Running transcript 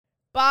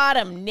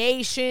Bottom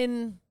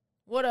Nation.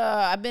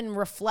 I've been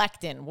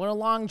reflecting. What a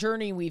long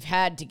journey we've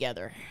had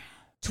together.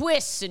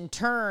 Twists and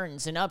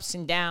turns and ups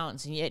and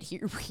downs. And yet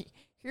here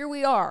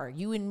we are,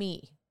 you and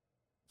me.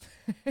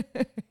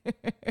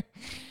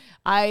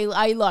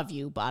 I love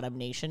you, Bottom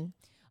Nation.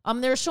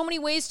 There are so many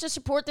ways to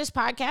support this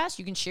podcast.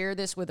 You can share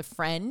this with a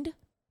friend,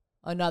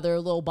 another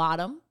little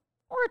bottom,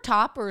 or a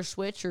top, or a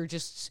switch, or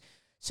just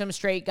some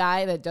straight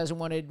guy that doesn't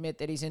want to admit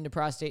that he's into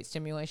prostate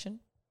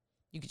stimulation.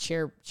 You could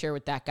share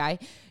with that guy.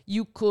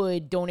 You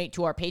could donate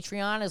to our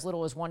Patreon as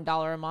little as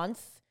 $1 a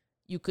month.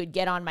 You could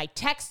get on my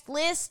text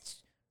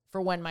list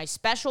for when my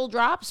special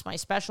drops, my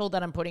special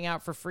that I'm putting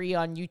out for free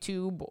on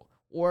YouTube,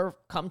 or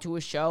come to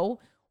a show.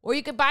 Or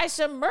you could buy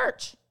some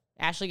merch.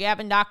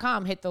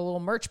 AshleyGavin.com. Hit the little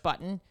merch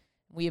button.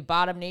 We have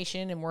Bottom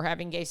Nation, and we're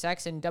having gay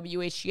sex, and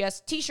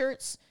WHGS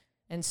t-shirts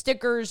and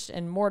stickers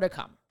and more to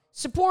come.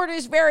 Support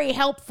is very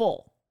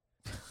helpful.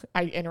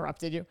 I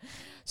interrupted you.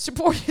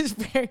 Support is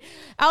very...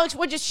 Alex,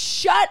 would just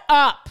shut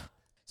up.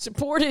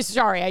 Support is...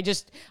 Sorry, I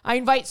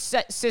invite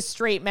cis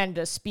straight men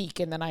to speak,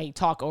 and then I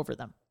talk over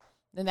them.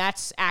 And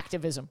that's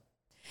activism.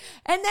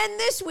 And then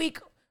this week,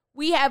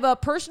 we have a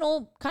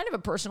personal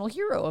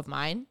hero of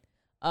mine,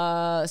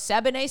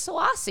 Sebene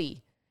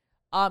Selassie.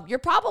 You're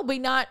probably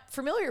not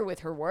familiar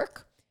with her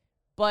work,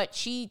 but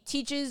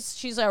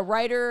she's a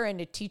writer and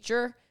a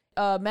teacher,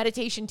 a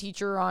meditation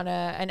teacher on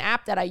an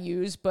app that I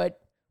use, but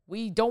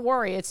don't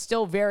worry, it's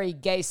still very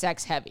gay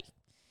sex heavy.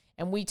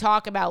 And we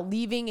talk about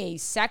leaving a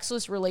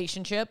sexless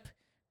relationship,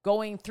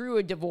 going through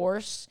a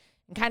divorce,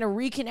 and kind of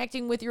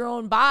reconnecting with your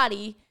own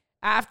body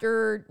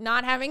after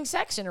not having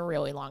sex in a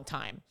really long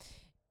time.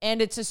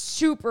 And in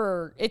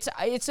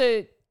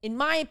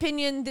my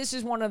opinion, this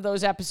is one of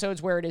those episodes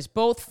where it is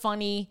both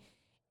funny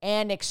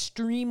and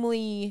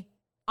extremely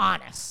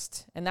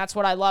honest. And that's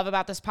what I love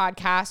about this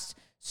podcast.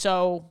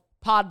 So,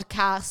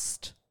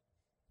 podcast.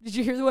 Did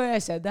you hear the way I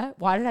said that?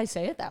 Why did I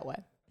say it that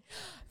way?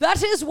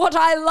 That is what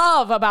I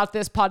love about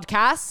this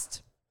podcast.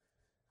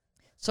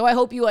 So I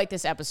hope you like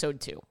this episode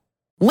too.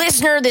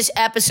 Listener, this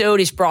episode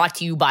is brought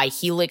to you by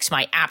Helix,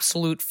 my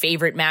absolute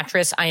favorite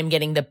mattress. I am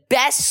getting the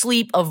best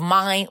sleep of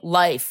my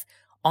life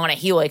on a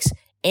Helix.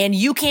 And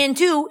you can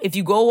too if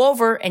you go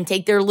over and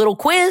take their little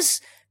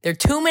quiz. Their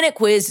 2-minute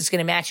quiz is going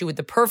to match you with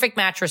the perfect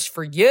mattress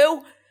for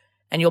you,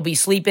 and you'll be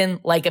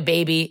sleeping like a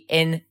baby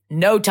in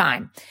no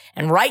time.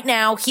 And right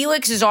now,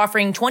 Helix is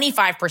offering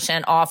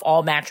 25% off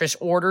all mattress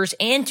orders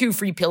and 2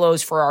 free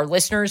pillows for our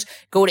listeners.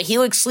 Go to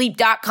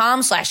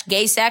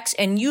helixsleep.com/gaysex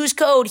and use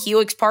code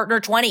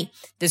HelixPartner20.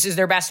 This is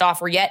their best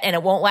offer yet, and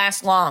it won't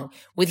last long.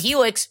 With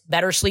Helix,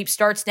 better sleep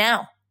starts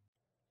now.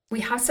 We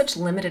have such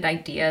limited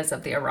ideas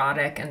of the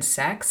erotic and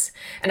sex.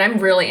 And I'm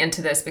really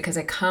into this because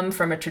I come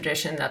from a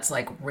tradition that's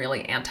like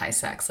really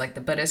anti-sex. Like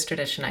the Buddhist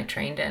tradition I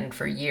trained in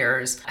for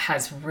years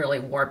has really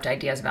warped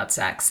ideas about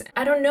sex.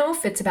 I don't know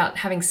if it's about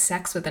having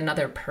sex with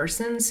another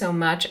person so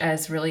much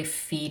as really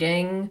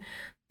feeding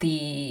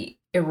the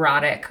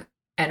erotic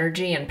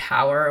energy and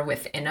power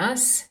within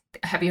us.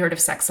 Have you heard of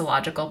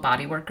sexological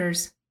body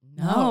workers?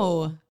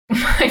 No.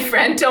 My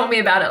friend told me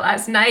about it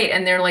last night,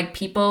 and they're like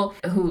people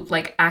who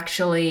like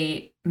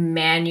actually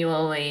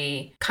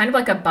manually, kind of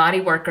like a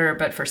body worker,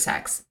 but for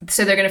sex.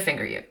 So they're going to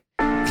finger you.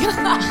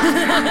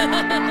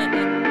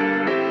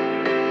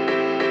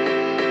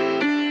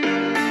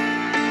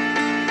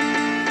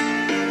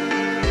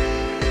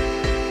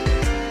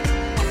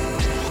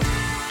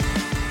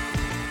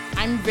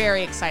 I'm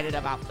very excited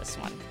about this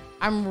one.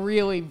 I'm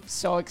really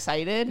so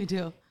excited. Me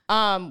too.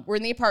 We're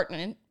in the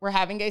apartment. We're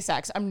having gay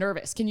sex. I'm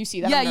nervous. Can you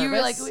see that? Yeah, I'm you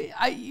were like,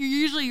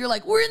 nervous? you're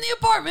like, we're in the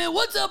apartment.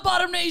 What's up,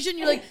 Bottom Nation?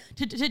 You're like,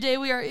 today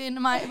we are in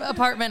my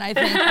apartment, I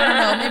think. I don't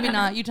know, maybe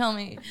not. You tell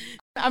me.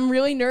 I'm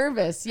really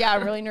nervous. Yeah,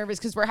 I'm really nervous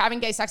because we're having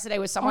gay sex today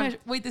with someone.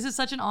 Wait, this is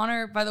such an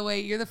honor. By the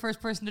way, you're the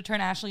first person to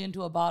turn Ashley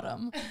into a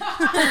bottom.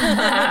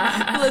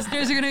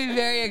 Listeners are going to be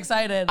very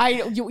excited.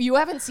 You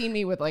haven't seen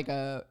me with like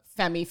a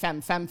femme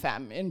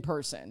in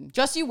person.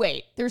 Just you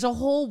wait. There's a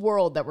whole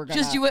world that we're gonna.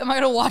 Just you wait. Am I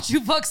gonna watch you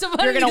fuck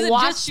somebody? You're gonna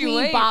watch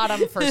me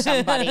bottom for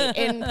somebody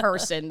in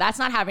person. That's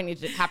not happening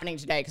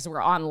today because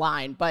we're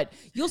online. But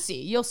you'll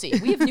see.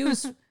 We have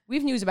news. We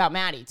have news about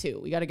Maddie too.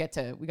 We got to get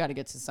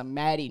to some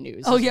Maddie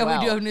news. Oh yeah, well.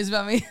 We do have news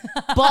about me.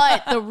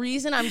 But the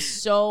reason I'm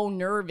so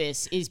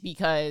nervous is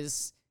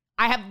because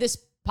I have this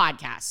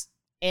podcast,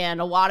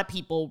 and a lot of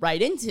people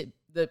write into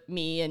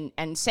me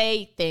and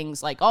say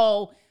things like,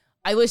 "Oh,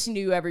 I listen to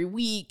you every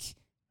week.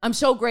 I'm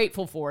so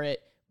grateful for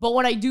it." But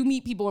when I do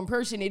meet people in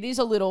person, it's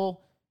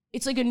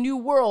like a new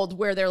world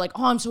where they're like,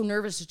 "Oh, I'm so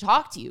nervous to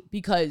talk to you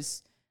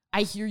because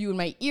I hear you in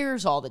my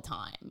ears all the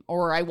time,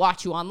 or I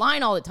watch you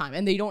online all the time,"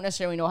 and they don't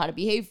necessarily know how to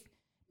behave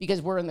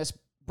because we're in this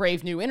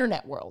brave new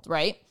internet world,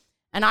 right?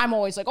 And I'm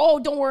always like, "Oh,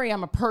 don't worry,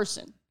 I'm a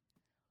person."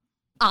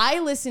 I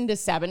listen to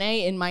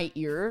Sebene in my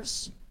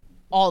ears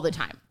all the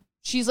time.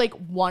 She's like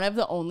one of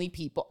the only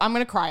people. I'm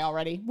going to cry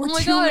already. Oh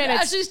my God,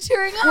 Ashley's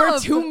tearing up. We're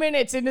 2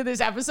 minutes into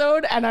this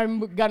episode and I'm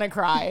going to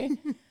cry.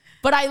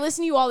 But I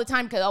listen to you all the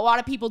time because a lot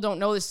of people don't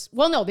know this.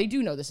 Well, no, they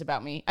do know this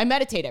about me. I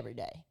meditate every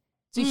day.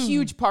 It's a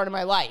huge part of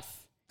my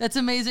life. That's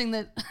amazing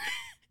that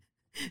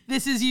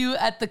this is you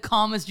at the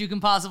calmest you can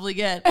possibly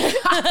get.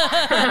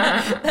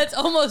 That's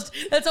almost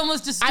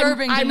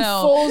disturbing to know.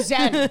 I'm full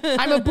Zen.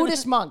 I'm a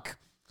Buddhist monk,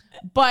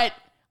 but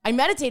I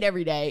meditate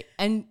every day,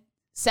 and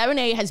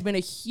Sebene has been a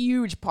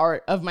huge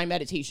part of my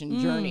meditation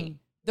journey.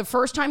 The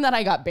first time that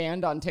I got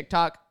banned on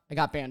TikTok,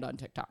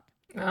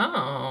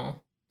 Oh.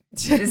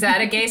 Is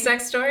that a gay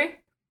sex story?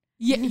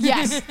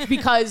 Yes,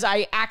 because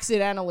I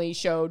accidentally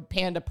showed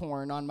panda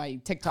porn on my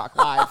TikTok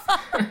live.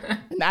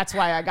 And that's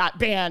why I got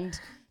banned.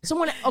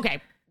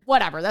 Okay,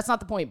 whatever. That's not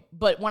the point.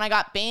 But when I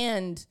got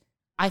banned,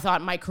 I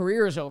thought my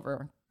career is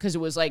over because it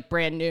was like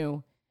brand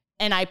new.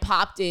 And I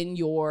popped in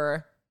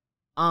your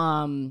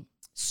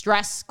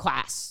stress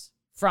class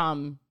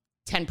from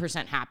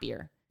 10%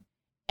 Happier.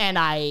 And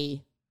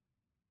I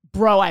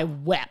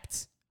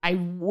wept. I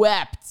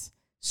wept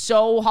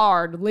so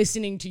hard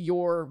listening to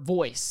your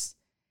voice.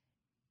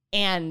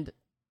 And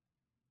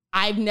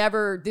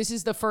this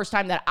is the first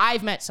time that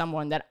I've met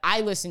someone that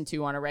I listen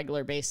to on a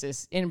regular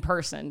basis in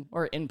person.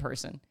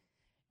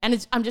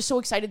 And I'm just so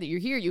excited that you're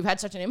here. You've had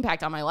such an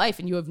impact on my life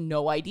and you have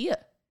no idea.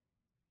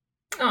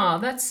 Oh,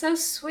 that's so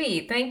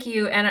sweet. Thank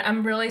you. And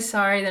I'm really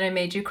sorry that I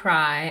made you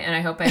cry. And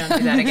I hope I don't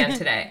do that again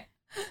today.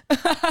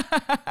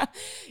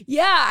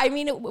 Yeah, I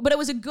mean, but it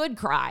was a good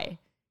cry.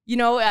 You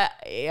know,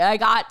 I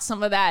got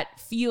some of that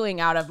feeling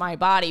out of my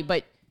body,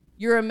 but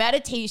you're a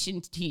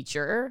meditation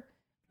teacher.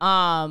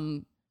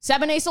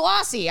 Sebene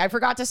Selassie, I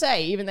forgot to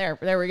say, even there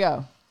we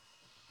go.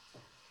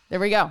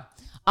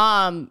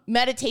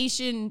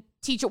 Meditation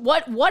teacher,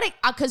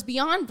 because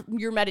beyond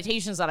your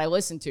meditations that I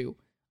listen to,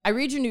 I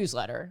read your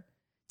newsletter.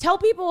 Tell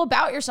people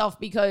about yourself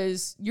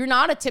because you're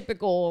not a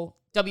typical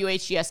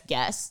WHGS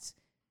guest.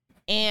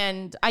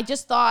 And I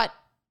just thought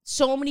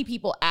so many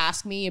people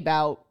ask me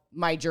about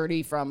my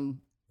journey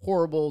from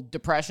horrible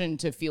depression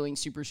to feeling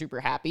super, super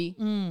happy.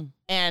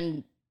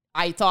 And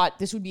I thought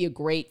this would be a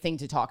great thing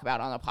to talk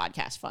about on a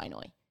podcast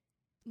finally.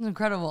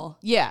 Incredible.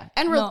 Yeah.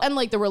 And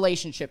like the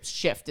relationships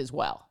shift as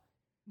well.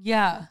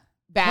 Yeah.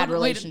 Bad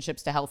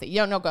relationships to healthy.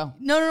 No, go.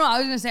 No. I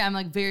was going to say, I'm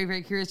like very,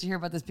 very curious to hear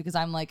about this because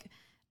I'm like,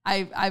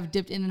 I've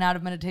dipped in and out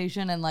of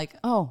meditation and like,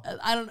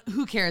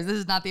 who cares? This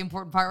is not the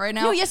important part right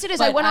now. No, yes, it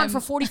is. I went on for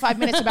 45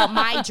 minutes about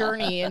my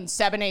journey and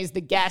Sebene's the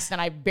guest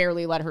and I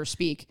barely let her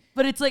speak.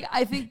 But it's like,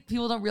 I think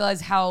people don't realize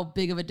how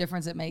big of a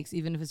difference it makes,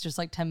 even if it's just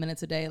like 10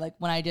 minutes a day. Like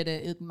when I did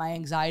it, my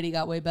anxiety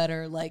got way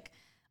better. Like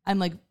I'm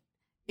like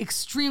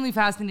extremely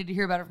fascinated to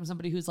hear about it from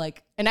somebody who's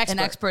like an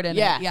expert in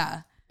it.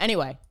 Yeah.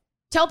 Anyway,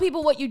 tell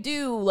people what you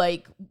do.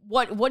 Like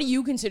what do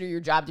you consider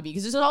your job to be?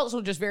 Because this is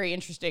also just very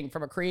interesting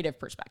from a creative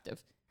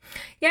perspective.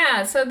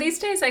 Yeah, so these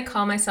days I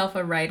call myself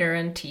a writer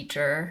and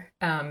teacher,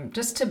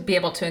 just to be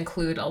able to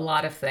include a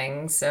lot of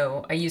things.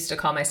 So I used to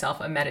call myself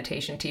a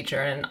meditation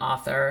teacher and an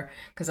author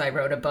because I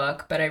wrote a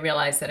book, but I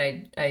realized that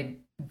I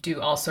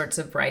do all sorts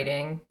of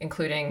writing,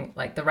 including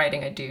like the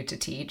writing I do to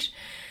teach.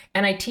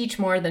 And I teach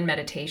more than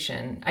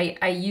meditation.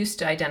 I used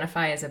to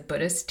identify as a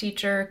Buddhist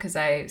teacher because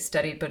I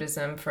studied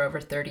Buddhism for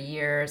over 30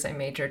 years. I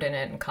majored in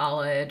it in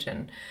college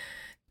and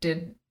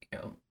did,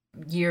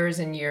 years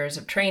and years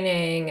of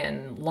training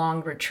and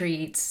long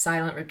retreats,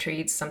 silent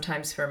retreats,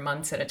 sometimes for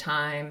months at a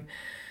time.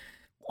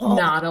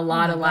 Not a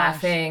lot of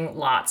laughing,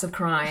 lots of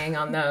crying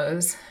on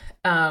those.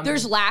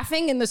 There's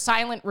laughing in the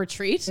silent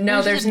retreat?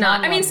 No, there's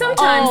not. I mean,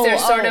 sometimes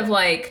there's sort of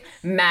like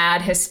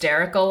mad,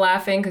 hysterical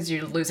laughing because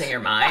you're losing your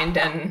mind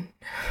and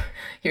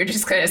you're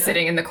just kind of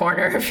sitting in the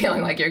corner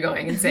feeling like you're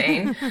going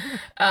insane.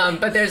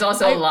 But there's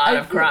also a lot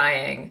of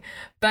crying.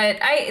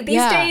 But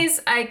these days,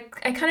 I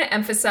kind of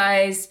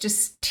emphasize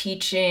just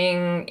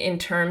teaching in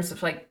terms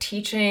of like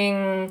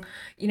teaching,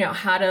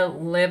 how to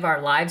live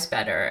our lives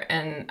better.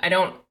 And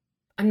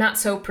I'm not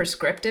so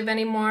prescriptive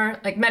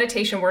anymore. Like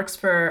meditation works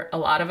for a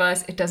lot of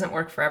us. It doesn't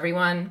work for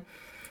everyone.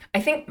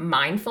 I think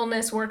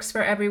mindfulness works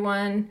for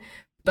everyone,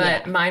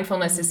 but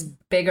mindfulness is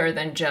bigger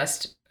than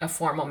just a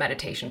formal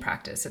meditation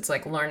practice. It's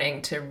like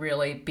learning to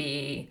really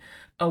be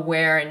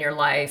aware in your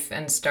life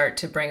and start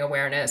to bring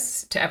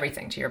awareness to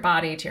everything, to your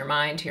body, to your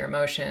mind, to your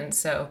emotions.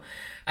 So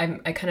I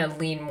kind of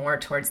lean more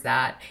towards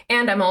that.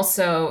 And I'm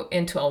also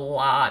into a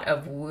lot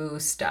of woo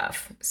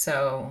stuff.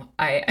 So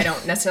I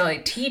don't necessarily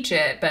teach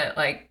it, but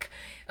like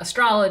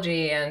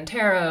astrology and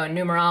tarot and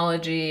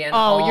numerology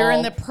and you're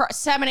in the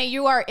Sebene,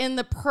 you are in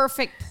the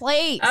perfect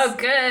place. Oh,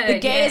 good. The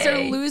gays are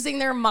losing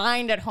their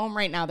mind at home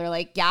right now. They're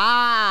like,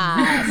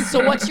 yeah.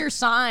 So what's your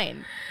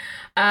sign?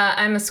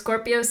 I'm a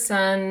Scorpio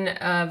sun,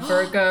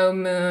 Virgo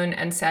moon,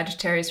 and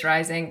Sagittarius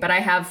rising, but I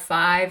have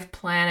 5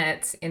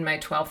 planets in my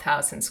 12th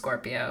house in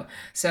Scorpio.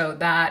 So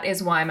that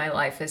is why my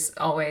life is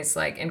always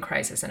like in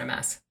crisis and a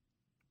mess.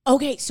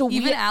 Okay, so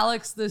even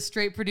Alex, the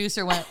straight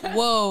producer, went,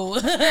 whoa.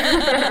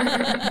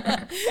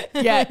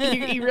 Yeah,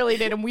 he really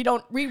did. And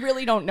we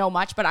really don't know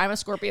much, but I'm a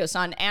Scorpio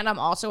sun and I'm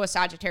also a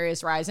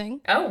Sagittarius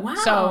rising. Oh, wow.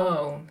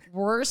 So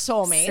we're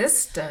soulmates.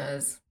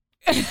 Sisters.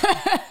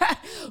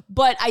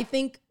 But I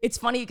think it's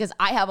funny because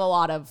I have a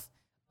lot of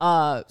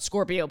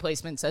Scorpio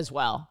placements as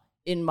well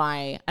in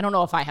my, I don't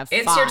know if I have 5.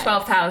 It's your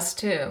 12th house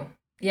too.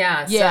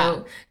 Yeah.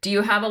 So do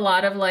you have a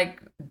lot of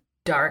like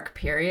dark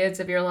periods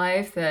of your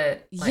life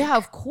that like, yeah,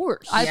 of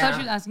course. I thought she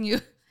was asking you,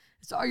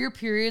 so are your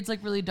periods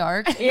like really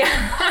dark?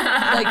 Yeah.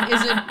 Like,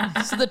 is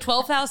it, so the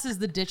 12th house is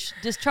the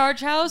discharge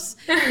house?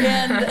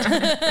 And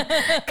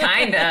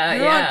Kinda,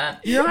 yeah.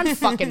 You're on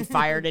fucking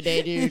fire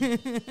today,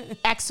 dude.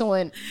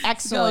 Excellent.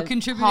 no,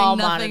 contributing hall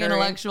nothing monitoring.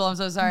 intellectual. I'm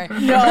so sorry. No.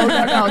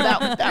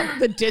 That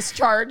the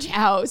discharge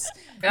house.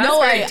 That's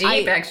no, very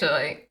deep,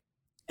 actually.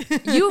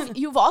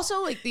 You've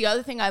also, like, the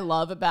other thing I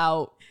love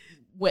about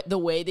the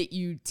way that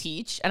you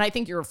teach, and I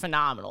think you're a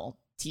phenomenal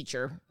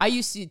teacher. I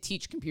used to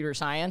teach computer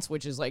science,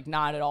 which is like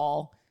not at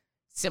all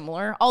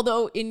similar.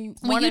 Although you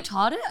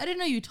taught it? I didn't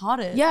know you taught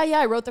it. Yeah,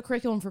 I wrote the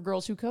curriculum for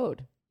Girls Who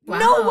Code. Wow.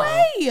 No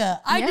way!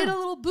 I did a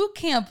little boot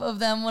camp of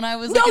them when I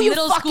was like in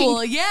middle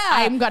school. Yeah,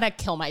 I'm gonna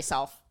kill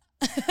myself.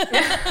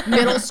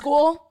 Middle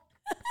school.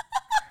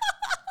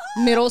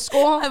 Middle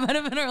school. I might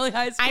have been early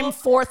high school. I'm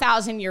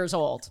 4,000 years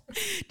old.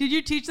 Did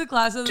you teach the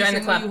class of the Join the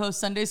same way club. you host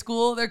Sunday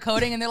school? They're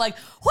coding and they're like,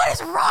 "What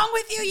is wrong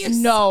with you? You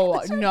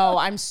No,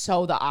 I'm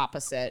so the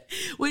opposite.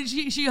 When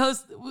she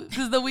hosts,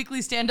 because the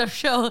weekly stand-up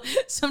show,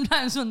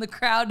 sometimes when the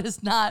crowd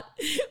is not,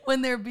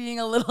 when they're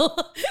being a little,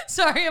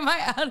 sorry, am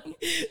I outing?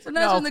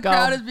 Sometimes No, when the go.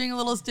 crowd is being a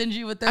little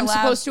stingy with their I'm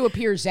laughs. supposed to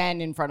appear zen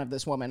in front of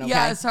this woman, okay?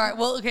 Yeah, sorry.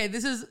 Well, okay,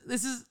 this is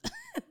this is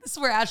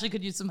where Ashley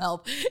could use some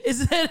help.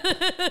 Is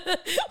that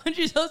when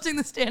she's hosting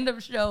the stand-up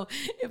show,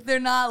 if they're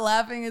not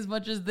laughing as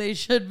much as they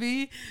should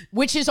be,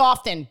 Which is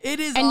often. it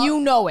is. And you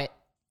know it.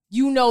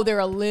 You know they're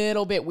a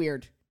little bit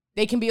weird.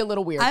 They can be a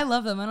little weird. I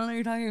love them. I don't know what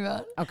you're talking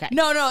about. Okay.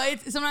 No.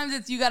 Sometimes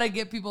it's you got to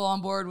get people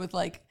on board with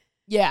like,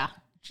 Yeah.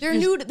 They're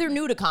new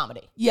to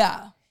comedy.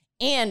 yeah.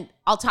 And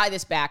I'll tie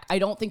this back. I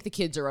don't think the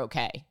kids are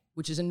okay,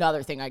 which is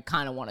another thing I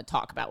kind of want to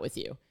talk about with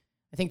you.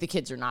 I think the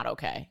kids are not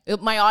okay.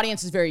 My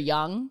audience is very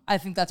young. I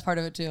think that's part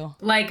of it too.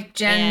 Like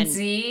Gen And-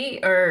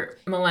 Z or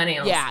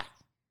millennials? Yeah.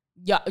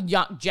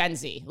 Young Gen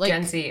Z. Like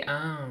Gen Z.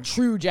 Oh.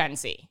 true Gen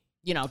Z.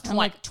 You know, I'm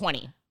like-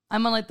 20.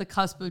 I'm on like the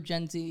cusp of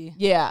Gen Z.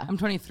 Yeah. I'm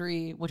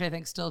 23, which I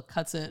think still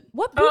cuts it.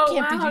 What boot Oh,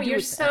 camp did wow, you do? you're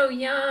with so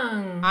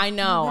young. I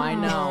know.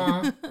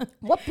 Aw.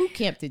 What boot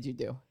camp did you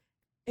do?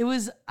 It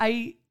was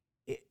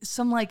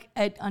some like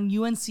on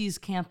UNC's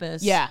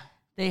campus. Yeah.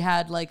 They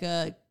had like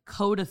a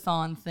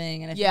code-a-thon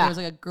thing, and I think Yeah. there was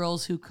like a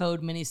girls who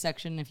code mini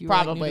section. If you were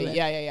like, new Probably. to it.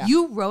 Yeah.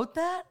 You wrote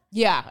that?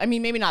 Yeah. I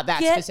mean, maybe not that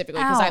Get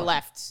specifically because I out.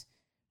 left.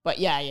 But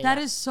yeah. That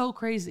is so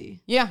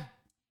crazy. Yeah.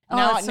 Oh,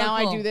 now that's so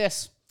I cool. do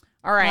this.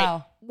 All right.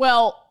 Wow.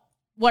 Well,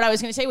 what I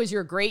was going to say was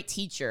you're a great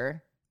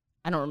teacher.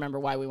 I don't remember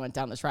why we went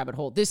down this rabbit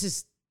hole. This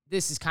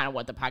is kind of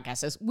what the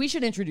podcast is. We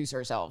should introduce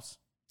ourselves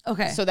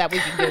Okay. so that we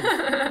can give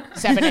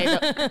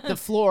Sebene the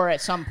floor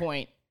at some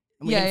point.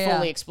 And we can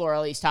fully explore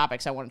all these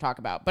topics I want to talk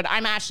about. But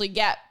I'm Ashley.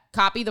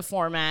 Copy the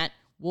format.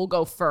 We'll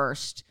go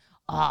first.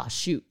 Ah,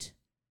 shoot.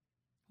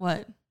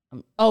 What?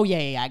 Oh,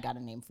 yeah. I got a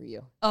name for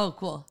you. Oh,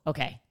 cool.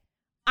 Okay.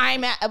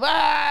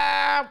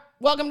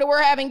 Welcome to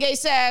We're Having Gay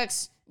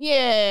Sex.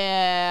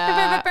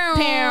 Yeah.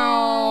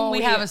 Pew.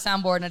 We have a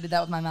soundboard, and I did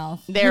that with my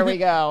mouth. There we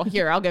go.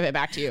 Here, I'll give it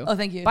back to you. Oh,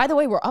 thank you. By the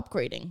way, we're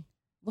upgrading.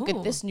 Look Ooh.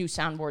 at this new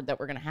soundboard that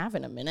we're going to have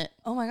in a minute.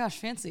 Oh my gosh,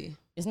 fancy.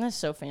 Isn't this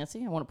so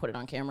fancy? I want to put it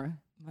on camera.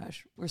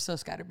 Gosh, we're so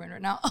scatterbrained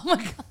right now. Oh my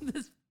god,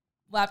 this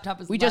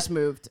laptop is. We just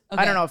moved. I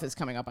Okay. don't know if it's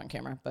coming up on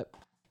camera, but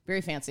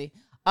very fancy.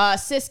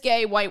 Cis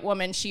gay white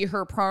woman, she,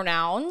 her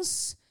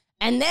pronouns.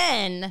 And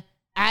then,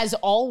 as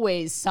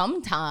always,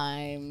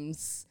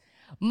 sometimes,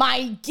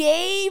 my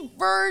gay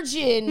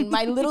virgin,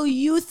 my little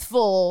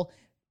youthful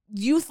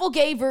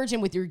gay virgin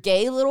with your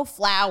gay little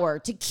flower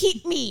to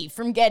keep me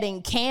from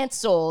getting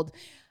canceled.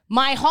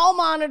 My hall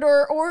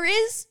monitor, or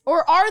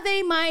are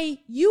they my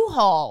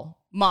U-Haul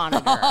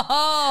monitor?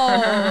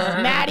 Oh,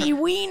 Maddie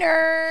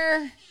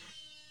Wiener.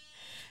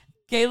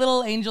 gay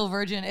little angel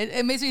virgin.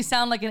 It makes me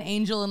sound like an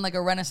angel in like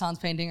a Renaissance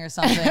painting or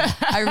something.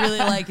 I really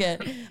like it.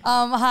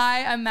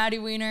 Hi, I'm Maddie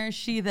Wiener.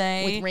 She,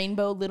 they. With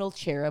rainbow little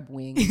cherub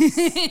wings.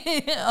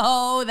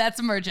 Oh, that's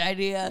a merch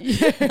idea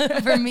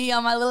for me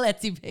on my little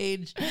Etsy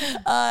page.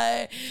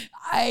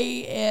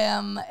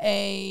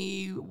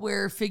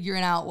 We're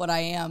figuring out what I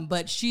am,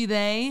 but she,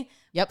 they,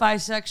 Yep.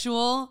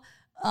 bisexual,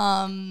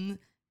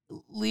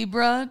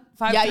 Libra,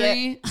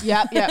 5'3".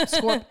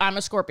 Yeah. I'm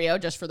a Scorpio,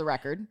 just for the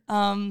record.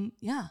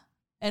 Yeah.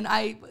 And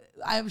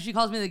she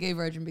calls me the gay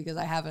virgin because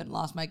I haven't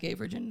lost my gay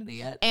virginity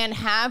yet. And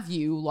have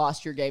you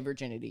lost your gay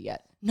virginity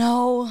yet?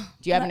 No.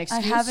 Do you have but an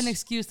excuse? I have an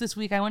excuse this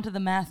week. I went to the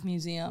math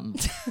museum.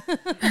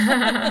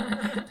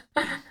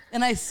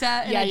 And I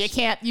sat. Yeah, you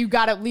can't. You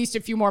got at least a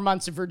few more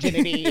months of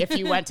virginity if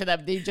you went to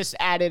them. They just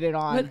added it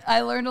on. But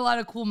I learned a lot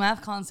of cool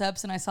math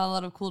concepts and I saw a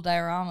lot of cool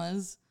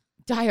dioramas.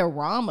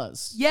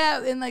 Dioramas.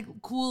 Yeah, and like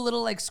cool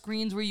little like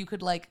screens where you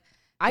could like.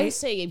 I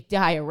say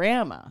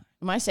diorama.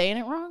 Am I saying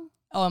it wrong?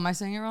 Oh, am I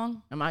saying it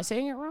wrong? Am I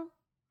saying it wrong?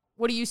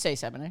 What do you say,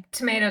 Sebene?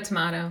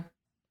 Tomato.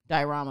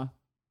 Diorama.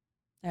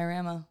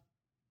 Diorama.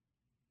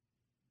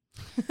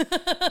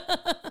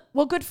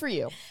 Well, good for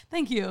you.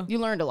 Thank you. You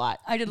learned a lot.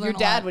 I did learn Your a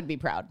dad lot. would be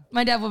proud.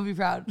 My dad would be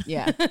proud.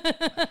 Yeah.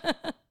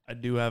 I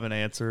do have an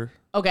answer.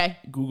 Okay.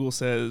 Google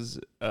says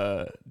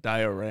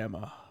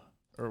diorama.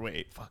 Or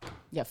wait, fuck.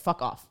 Yeah,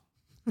 fuck off.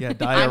 Yeah,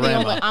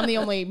 diorama. I'm the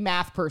only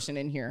math person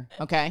in here.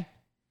 Okay.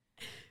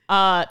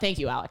 Thank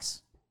you,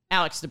 Alex.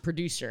 Alex, the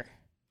producer.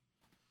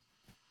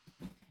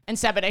 And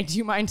Sebene, do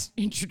you mind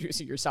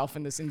introducing yourself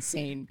in this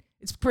insane?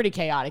 It's pretty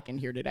chaotic in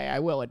here today, I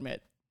will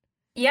admit.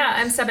 Yeah,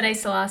 I'm Sebene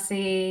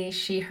Selassie,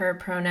 she, her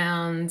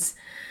pronouns.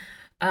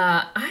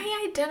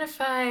 I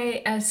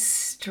identify as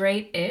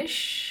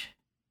straight-ish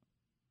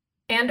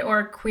and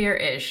or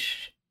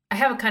queer-ish. I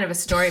have a kind of a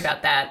story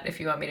about that if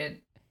you want me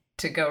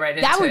to go right into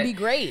it. That would be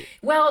great.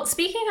 Well,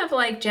 speaking of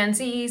like Gen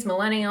Zs,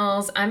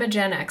 millennials, I'm a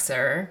Gen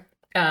Xer.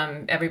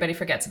 Everybody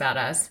forgets about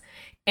us.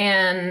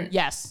 And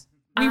yes,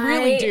 we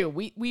really do.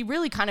 We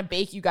really kind of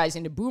bake you guys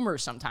into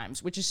boomers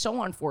sometimes, which is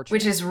so unfortunate.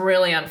 Which is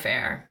really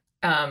unfair.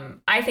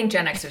 I think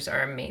Gen Xers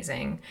are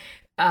amazing.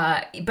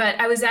 But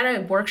I was at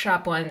a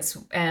workshop once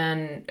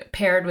and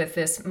paired with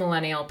this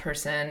millennial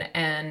person,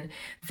 and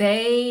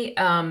they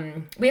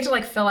we had to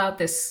like fill out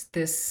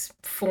this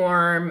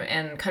form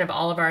and kind of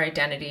all of our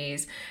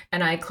identities,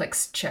 and I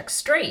clicked check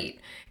straight,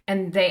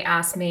 and they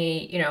asked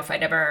me, if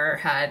I'd ever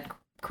had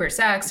queer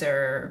sex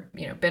or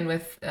been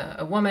with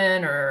a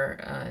woman or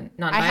a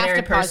non-binary I have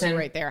to person. pause you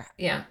right there.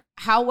 Yeah.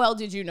 How well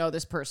did you know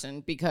this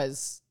person?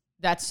 Because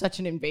that's such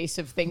an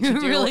invasive thing to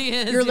do. It really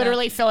is. You're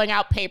literally filling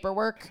out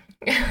paperwork.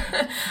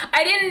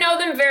 I didn't know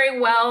them very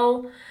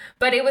well,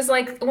 but it was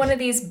like one of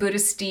these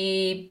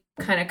Buddhist-y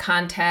kind of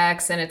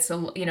contexts, and it's a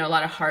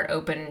lot of heart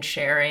open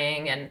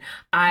sharing, and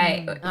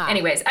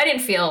anyways, I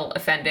didn't feel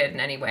offended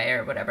in any way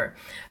or whatever.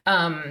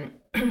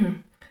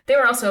 They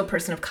were also a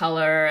person of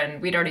color,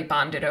 and we'd already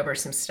bonded over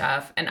some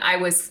stuff, and I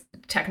was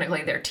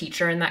technically their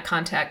teacher in that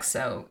context,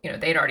 so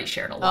they'd already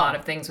shared a lot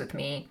of things with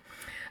me.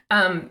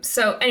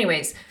 So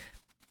anyways,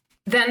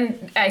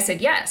 then I said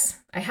yes,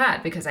 I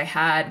had, because I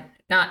had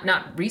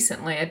not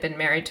recently. I'd been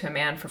married to a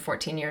man for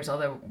 14 years,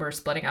 although we're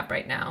splitting up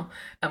right now,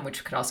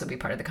 which could also be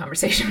part of the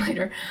conversation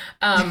later.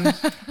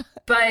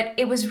 But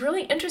it was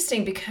really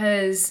interesting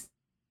because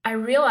I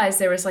realized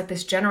there was like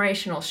this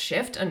generational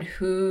shift on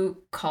who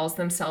calls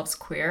themselves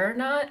queer or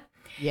not.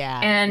 Yeah.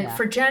 And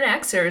for Gen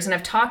Xers, and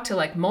I've talked to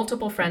like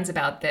multiple friends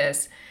about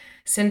this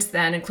since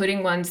then,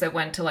 including ones that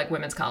went to like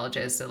women's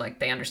colleges, so like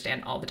they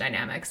understand all the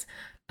dynamics.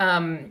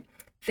 And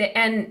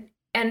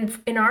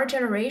in our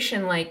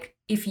generation, like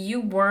if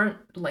you weren't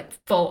like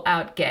full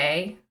out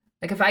gay,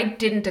 like if I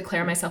didn't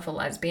declare myself a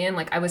lesbian,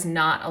 like I was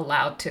not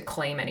allowed to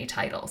claim any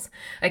titles.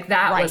 Like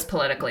that was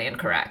politically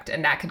incorrect,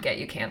 and that could get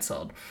you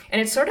canceled.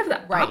 And it's sort of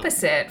the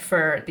opposite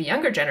for the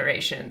younger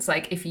generations.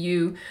 Like if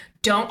you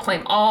don't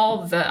claim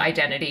all the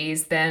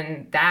identities,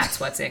 then that's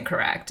what's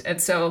incorrect.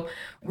 And so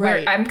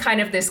I'm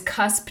kind of this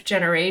cusp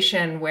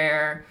generation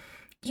where,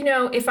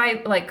 if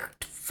I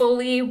like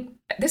fully,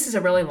 this is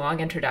a really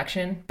long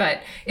introduction, but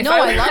if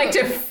I would like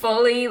to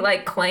fully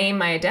like claim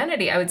my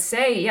identity, I would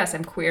say, yes,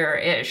 I'm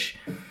queer-ish.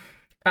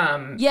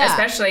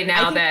 Especially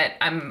now that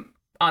I'm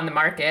on the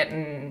market,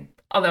 and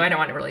although I don't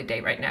want to really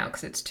date right now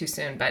because it's too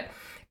soon, but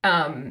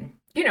I'm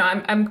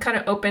kind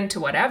of open to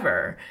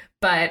whatever,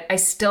 but I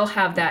still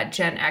have that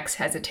Gen X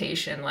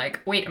hesitation, like,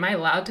 wait, am I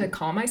allowed to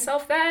call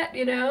myself that,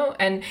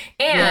 and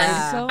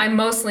I'm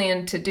mostly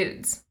into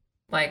dudes,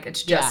 like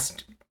it's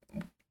just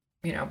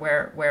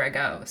where I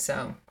go.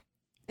 So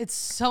it's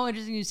so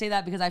interesting you say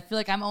that, because I feel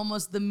like I'm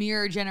almost the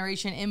mirror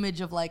generation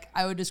image of like,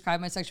 I would describe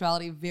my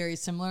sexuality very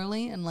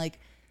similarly, and like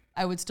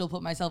I would still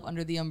put myself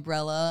under the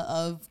umbrella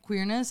of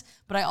queerness,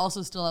 but I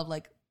also still have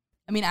like,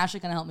 Ashley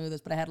kind of helped me with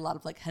this, but I had a lot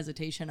of like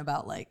hesitation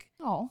about like,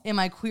 am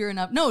I queer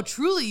enough? No,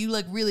 truly, you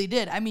like really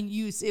did.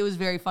 It was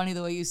very funny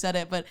the way you said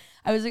it, but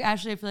I was like,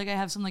 Ashley, I feel like I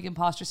have some like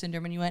imposter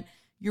syndrome, and you went,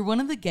 you're one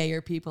of the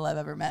gayer people I've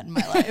ever met in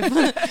my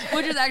life,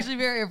 which is actually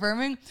very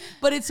affirming.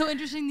 But it's so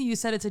interesting that you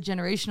said it's a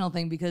generational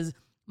thing, because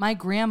my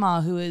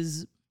grandma, who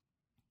is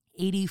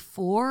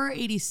 84,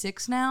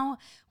 86 now,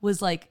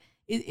 was like,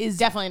 is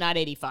definitely not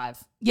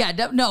 85.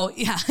 Yeah, no,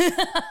 yeah.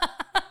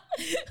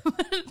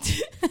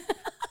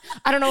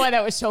 I don't know why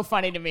that was so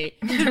funny to me.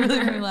 It really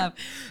made me laugh.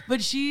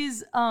 But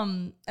she's,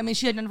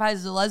 she identifies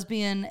as a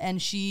lesbian,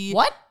 and she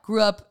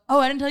grew up. Oh,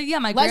 I didn't tell you. Yeah,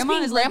 my grandma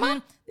is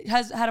lesbian.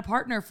 Has had a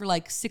partner for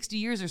like 60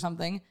 years or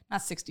something.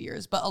 Not 60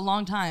 years, but a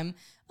long time.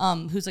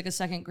 Who's like a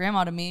second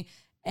grandma to me.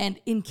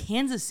 And in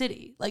Kansas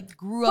City, like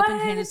grew up in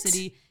Kansas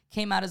City,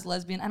 came out as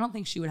lesbian. I don't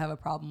think she would have a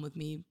problem with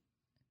me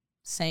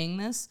saying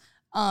this.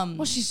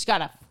 Well, she's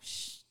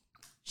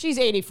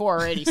 84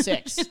 or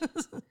 86.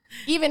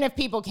 Even if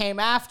people came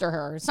after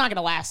her, it's not going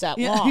to last that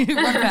long.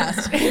 Run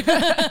fast.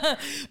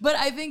 But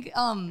I think,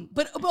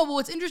 but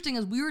what's interesting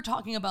is we were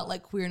talking about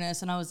like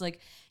queerness, and I was like,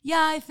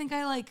 yeah, I think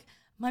I like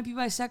might be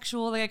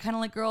bisexual. Like I kind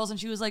of like girls. And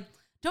she was like,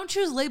 don't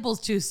choose labels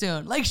too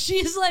soon. Like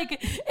she's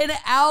like an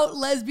out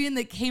lesbian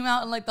that came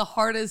out in like the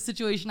hardest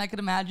situation I could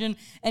imagine.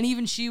 And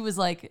even she was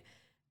like,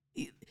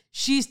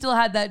 she still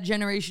had that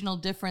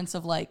generational difference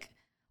of like,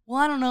 well,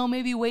 I don't know,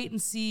 maybe wait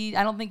and see.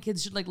 I don't think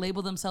kids should like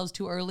label themselves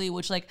too early,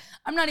 which like,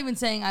 I'm not even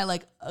saying I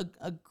like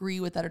agree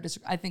with that or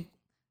disagree. I think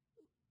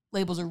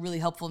labels are really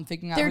helpful in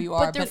figuring out who you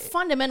are. But they're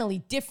fundamentally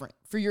different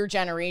for your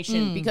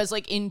generation, because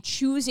like in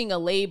choosing a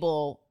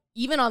label,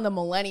 even on the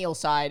millennial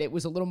side, it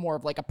was a little more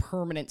of like a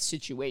permanent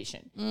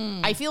situation.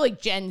 I feel like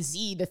Gen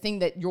Z, the thing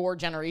that your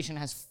generation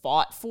has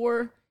fought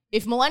for,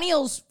 if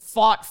millennials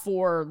fought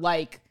for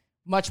like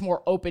much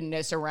more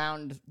openness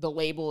around the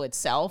label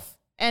itself,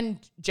 and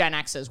Gen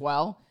X as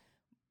well,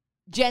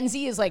 Gen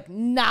Z is like,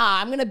 nah,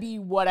 I'm going to be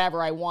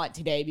whatever I want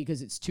today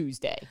because it's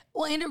Tuesday.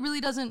 Well, and it really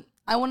doesn't,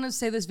 I want to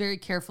say this very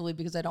carefully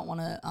because I don't want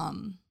to,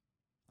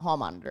 Hall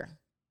monitor.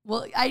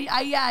 well,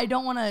 I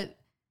don't want to,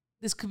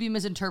 this could be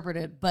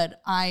misinterpreted,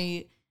 but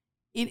I'll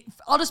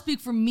just speak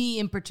for me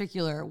in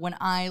particular when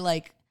I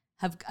like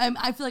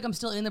I feel like I'm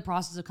still in the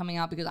process of coming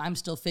out because I'm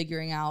still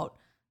figuring out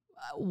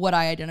what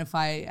I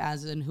identify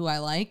as and who I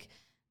like,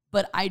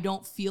 but I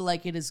don't feel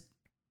like it has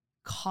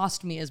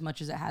cost me as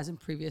much as it has in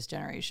previous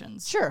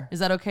generations. Sure. Is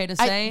that okay to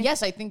say?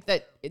 Yes, I think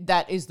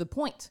that is the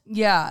point.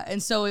 Yeah.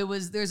 And so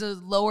there's a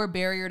lower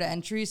barrier to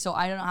entry, so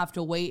I don't have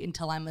to wait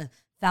until I'm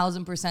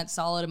 1,000%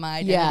 solid in my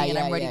identity and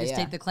I'm ready to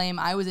stake the claim.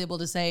 I was able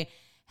to say,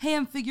 hey,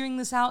 I'm figuring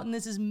this out and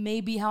this is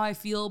maybe how I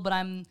feel, but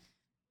I'm,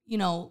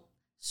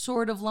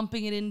 sort of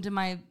lumping it into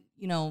my,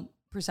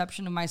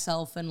 perception of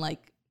myself and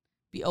like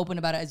be open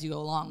about it as you go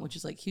along, which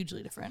is like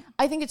hugely different.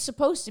 I think it's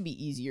supposed to be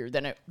easier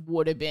than it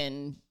would have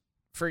been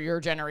for your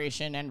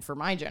generation and for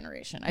my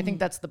generation. I think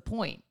that's the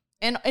point.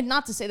 And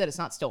not to say that it's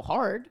not still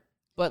hard,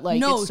 but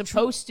like it's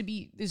supposed to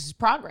be, this is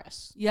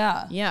progress.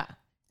 Yeah. Yeah.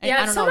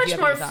 Yeah, it's so much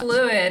more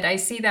fluid. I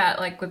see that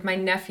like with my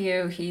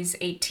nephew, he's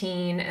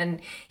 18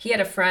 and he had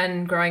a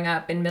friend growing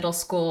up in middle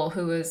school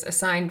who was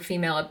assigned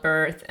female at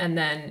birth and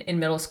then in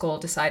middle school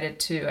decided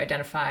to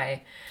identify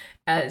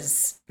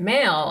as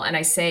male. And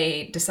I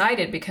say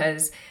decided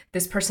because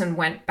this person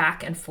went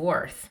back and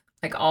forth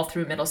like all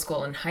through middle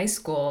school and high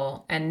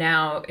school and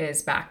now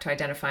is back to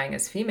identifying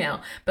as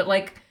female. But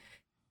like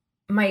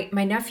my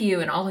nephew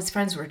and all his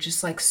friends were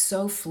just like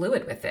so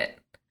fluid with it.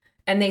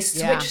 And they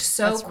switched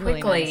so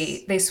quickly. Really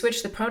nice. They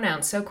switched the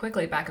pronouns so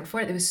quickly back and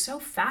forth. It was so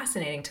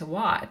fascinating to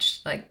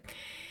watch. Like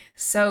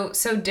so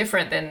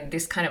different than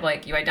this kind of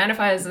like you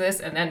identify as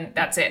this and then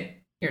that's it.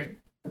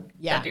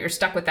 You're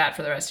stuck with that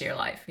for the rest of your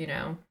life,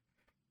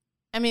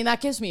 I mean,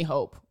 that gives me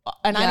hope.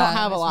 And I don't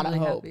have a lot of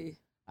hope.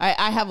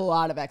 I have a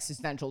lot of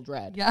existential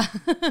dread. Yeah.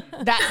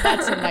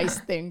 That's a nice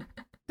thing.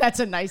 That's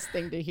a nice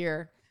thing to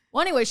hear.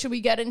 Well, anyway, should we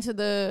get into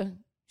the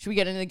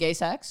gay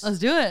sex? Let's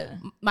do it.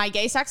 My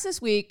gay sex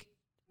this week,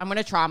 I'm going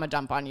to trauma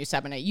dump on you,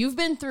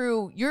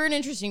 Sebene. You're an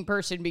interesting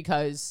person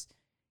because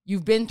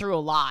you've been through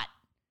a lot.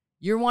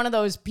 You're one of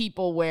those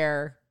people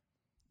where,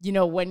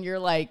 when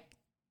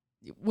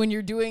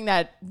you're doing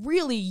that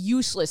really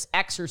useless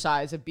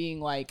exercise of being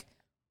like,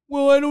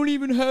 well, I don't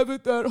even have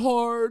it that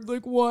hard.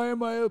 Like, why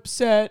am I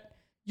upset?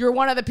 You're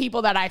one of the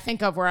people that I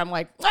think of where I'm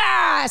like,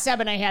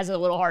 Sebene has it a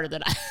little harder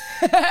than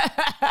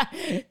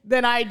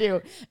I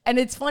do. And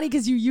it's funny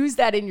because you use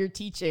that in your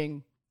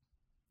teaching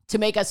to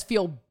make us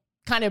feel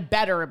kind of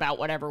better about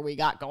whatever we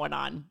got going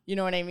on. You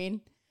know what I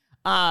mean?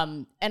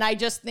 And I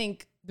just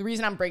think the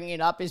reason I'm bringing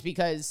it up is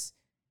because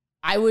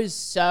I was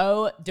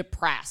so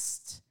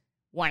depressed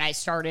when I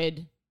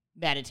started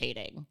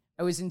meditating.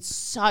 I was in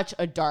such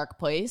a dark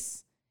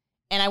place.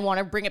 And I want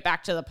to bring it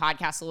back to the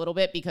podcast a little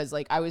bit because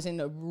like I was in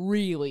a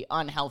really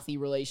unhealthy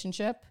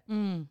relationship.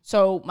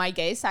 So my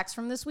gay sex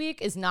from this week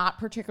is not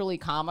particularly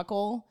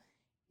comical.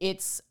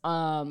 It's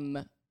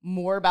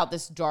more about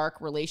this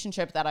dark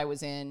relationship that I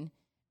was in.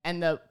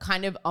 And the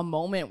kind of a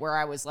moment where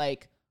I was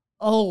like,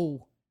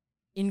 oh,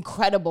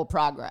 incredible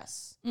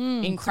progress.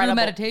 Incredible.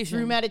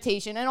 Through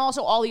meditation. And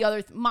also all the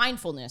other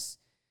mindfulness.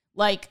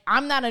 Like,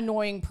 I'm that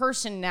annoying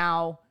person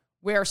now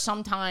where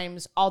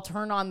sometimes I'll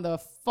turn on the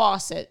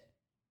faucet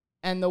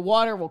and the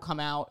water will come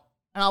out.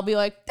 And I'll be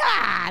like,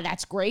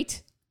 that's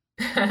great.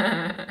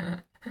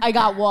 I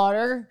got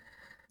water.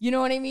 You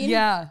know what I mean?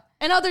 Yeah.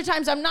 And other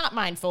times I'm not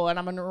mindful and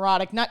I'm an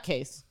erotic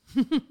nutcase.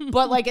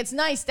 But, like, it's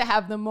nice to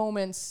have the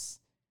moments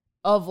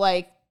of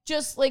like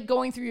just like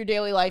going through your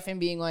daily life and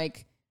being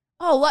like,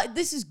 oh,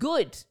 this is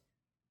good.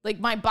 Like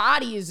my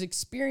body is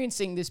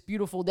experiencing this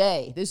beautiful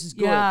day. This is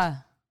good. Yeah.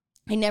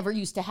 I never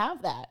used to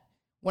have that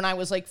when I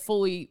was like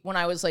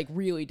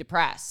really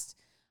depressed.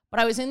 But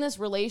I was in this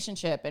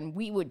relationship and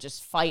we would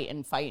just fight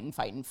and fight and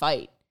fight and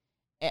fight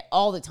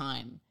all the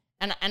time.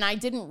 And I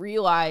didn't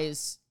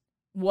realize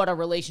what a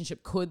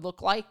relationship could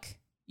look like.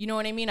 You know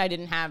what I mean? I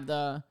didn't have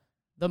the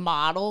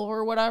model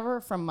or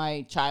whatever from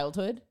my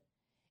childhood.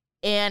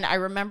 And I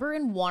remember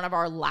in one of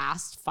our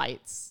last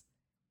fights,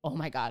 oh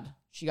my God,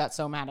 she got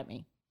so mad at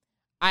me.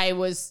 I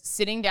was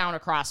sitting down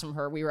across from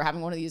her. We were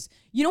having one of these,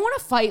 when a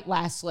fight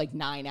lasts like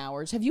 9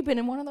 hours. Have you been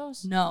in one of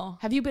those? No.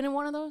 Have you been in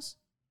one of those?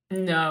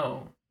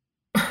 No.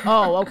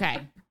 Oh,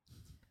 okay.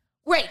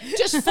 Great.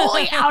 Just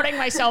fully outing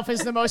myself as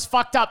the most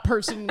fucked up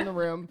person in the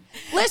room.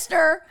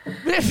 Listener,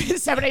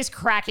 Sebene's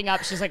cracking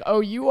up. She's like,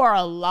 oh, you are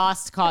a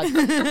lost cause.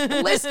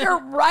 Listener,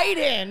 write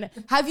in.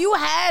 Have you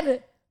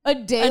had a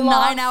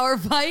 9-hour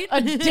fight? A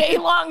day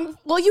long.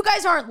 Well, you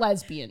guys aren't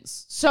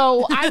lesbians.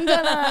 So I'm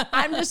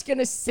just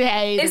gonna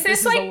say. Is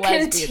this like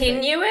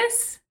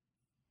continuous?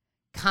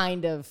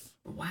 Kind of.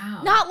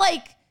 Wow. Not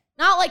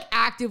not like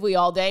actively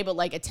all day, but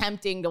like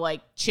attempting to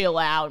like chill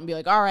out and be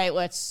like, all right,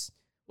 let's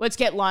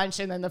get lunch.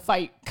 And then the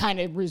fight kind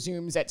of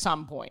resumes at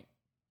some point.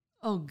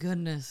 Oh,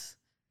 goodness.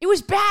 It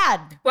was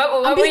bad.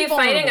 What were you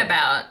fighting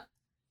about?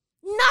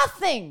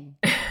 Nothing.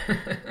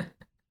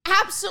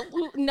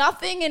 Absolute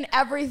nothing and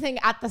everything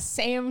at the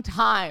same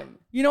time.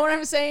 You know what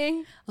I'm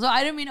saying? So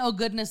I didn't mean, oh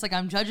goodness, like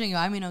I'm judging you.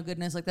 I mean, oh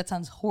goodness, like that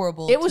sounds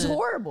horrible. It was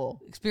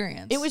horrible.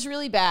 Experience. It was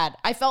really bad.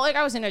 I felt like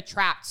I was in a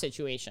trapped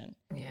situation.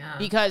 Yeah.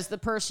 Because the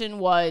person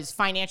was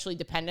financially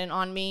dependent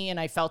on me and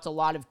I felt a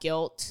lot of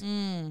guilt.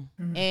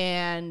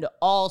 And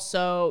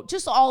also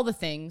just all the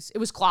things. It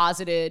was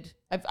closeted.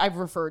 I've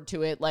referred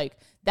to it like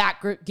that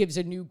gives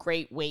a new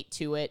great weight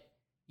to it.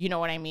 You know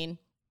what I mean?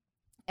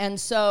 And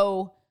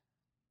so,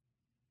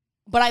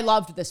 but I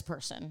loved this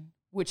person,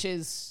 which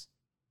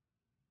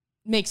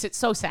makes it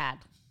so sad.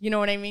 You know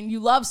what I mean? You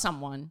love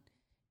someone,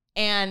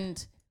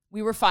 and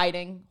we were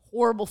fighting,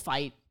 horrible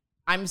fight.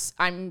 I'm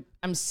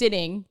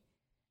sitting,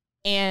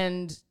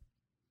 and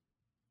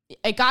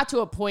it got to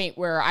a point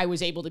where I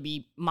was able to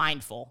be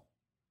mindful.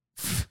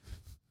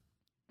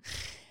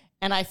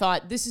 And I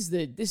thought, this is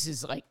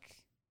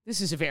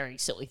a very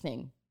silly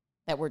thing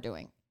that we're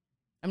doing.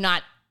 I'm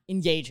not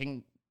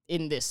engaging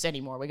in this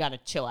anymore. We got to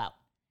chill out.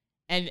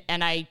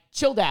 And I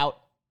chilled out,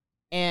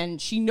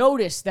 and she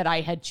noticed that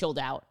I had chilled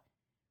out,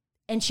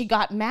 and she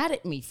got mad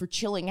at me for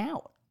chilling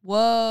out.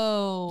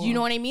 Whoa. Do you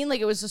know what I mean? Like,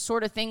 it was the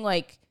sort of thing,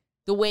 like,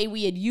 the way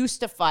we had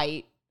used to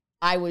fight,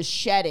 I was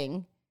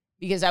shedding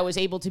because I was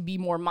able to be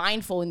more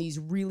mindful in these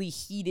really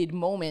heated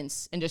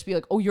moments and just be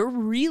like, oh, you're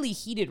really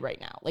heated right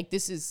now. Like,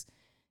 this is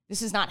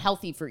not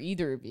healthy for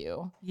either of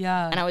you.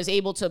 Yeah. And I was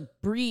able to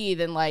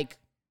breathe, and, like,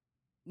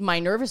 my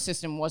nervous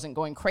system wasn't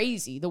going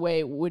crazy the way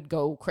it would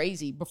go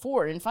crazy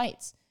before in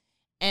fights.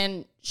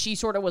 And she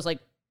sort of was like,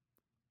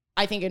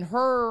 I think in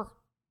her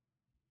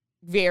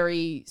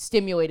very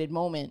stimulated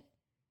moment,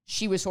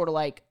 she was sort of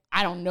like,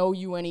 I don't know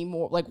you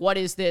anymore. Like, what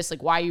is this?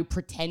 Like, why are you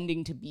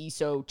pretending to be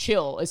so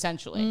chill,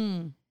 essentially?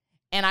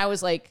 And I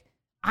was like,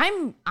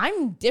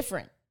 I'm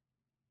different.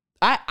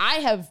 I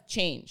have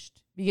changed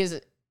because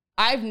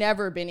I've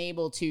never been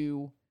able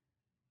to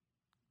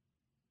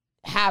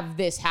have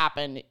this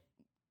happen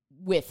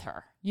with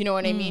her. You know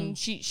what I mean?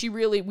 She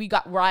really, we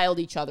got riled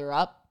each other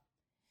up.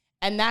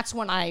 And that's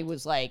when I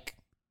was like,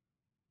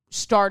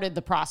 started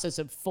the process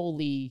of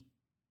fully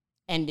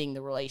ending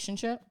the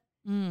relationship.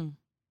 And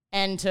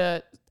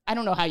I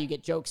don't know how you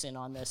get jokes in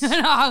on this. I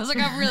know, I was like,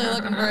 I'm really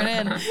looking for it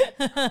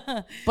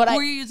in. But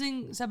were you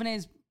using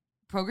Sebene's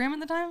program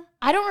at the time?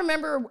 I don't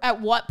remember at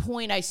what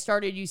point I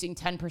started using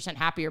 10%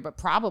 Happier, but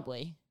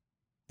probably.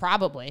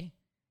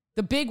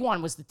 The big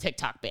one was the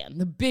TikTok ban.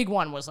 The big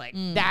one was like,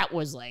 that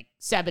was like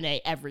Sebene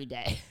every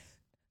day.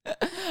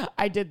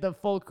 I did the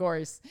full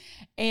course.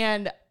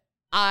 And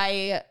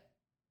I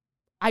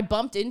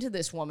bumped into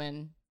this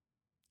woman.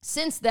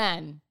 Since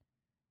then,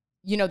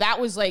 you know, that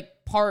was like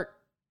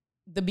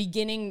the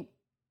beginning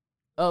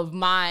of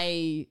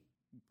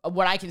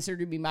what I consider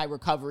to be my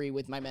recovery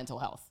with my mental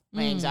health,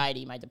 my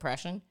anxiety, my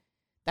depression.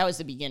 That was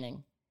the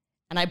beginning.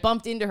 And I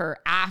bumped into her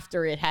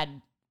after it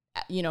had,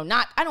 you know,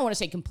 I don't want to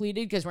say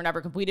completed because we're never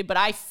completed, but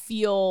I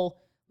feel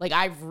like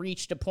I've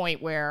reached a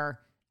point where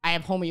I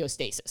have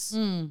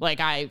homeostasis. Like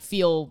I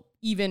feel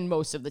even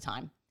most of the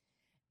time.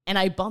 And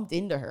I bumped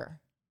into her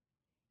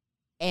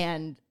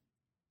and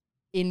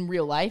in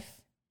real life.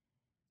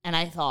 And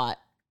I thought,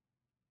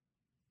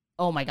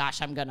 oh my gosh,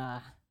 I'm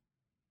gonna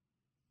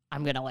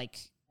like,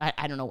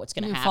 I don't know what's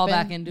gonna happen. Fall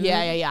back into it.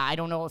 Yeah. I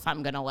don't know if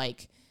I'm gonna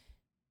like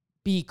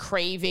be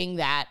craving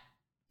that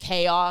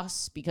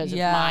chaos because of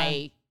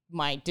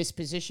my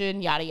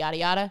disposition, yada, yada,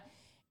 yada.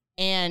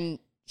 And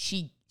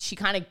she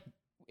kind of,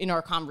 in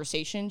our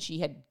conversation, she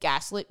had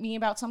gaslit me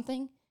about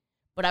something,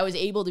 but I was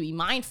able to be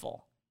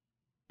mindful.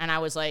 And I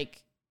was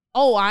like,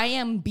 oh, I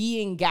am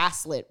being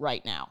gaslit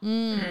right now.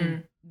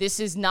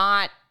 This is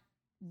not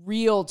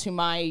real to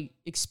my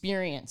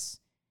experience.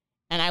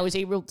 And I was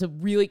able to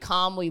really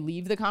calmly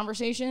leave the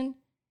conversation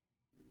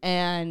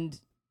and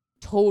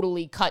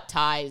totally cut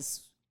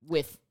ties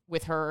with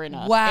her in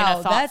a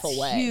thoughtful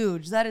way. That's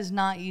huge. That is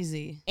not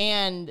easy.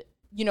 And,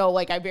 you know,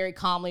 like I very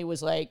calmly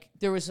was like,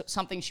 there was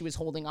something she was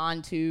holding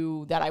on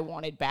to that I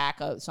wanted back,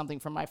 something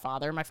from my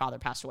father. My father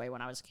passed away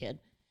when I was a kid.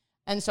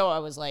 And so I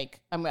was like,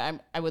 I'm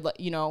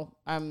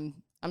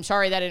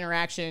sorry that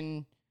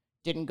interaction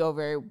didn't go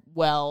very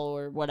well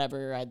or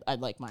whatever.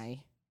 I'd like my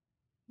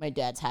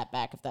dad's hat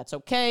back if that's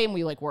okay. And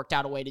we like worked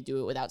out a way to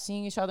do it without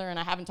seeing each other. And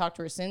I haven't talked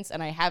to her since.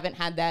 And I haven't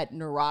had that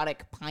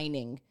neurotic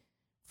pining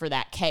for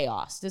that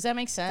chaos. Does that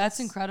make sense? That's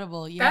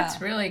incredible. Yeah.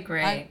 That's really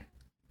great.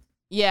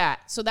 Yeah.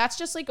 So that's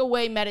just like a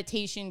way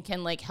meditation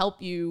can like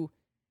help you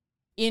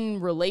in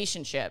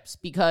relationships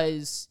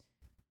because,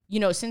 you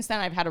know, since then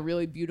I've had a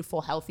really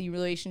beautiful, healthy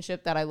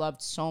relationship that I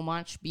loved so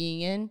much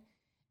being in.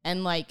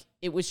 And like,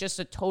 it was just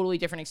a totally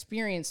different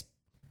experience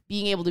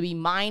being able to be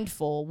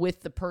mindful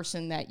with the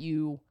person that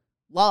you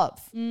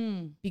love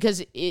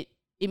because it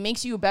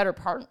makes you a better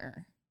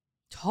partner.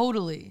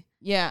 Totally.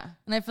 Yeah.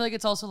 And I feel like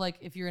it's also like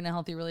if you're in a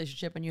healthy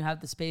relationship and you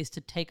have the space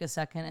to take a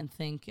second and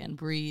think and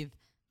breathe,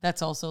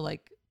 that's also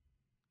like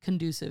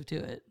conducive to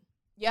it.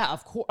 Yeah,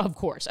 of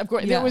course.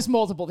 Yeah. There was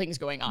multiple things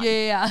going on.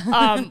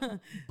 Yeah.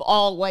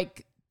 All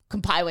like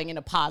compiling in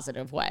a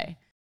positive way.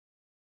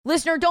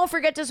 Listener, don't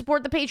forget to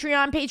support the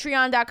Patreon,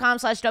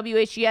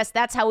 patreon.com/WHGS.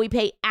 That's how we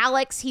pay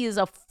Alex. He is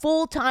a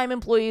full-time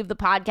employee of the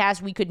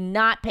podcast. We could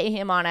not pay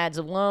him on ads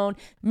alone.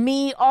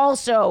 Me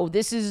also.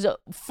 This is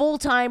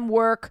full-time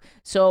work,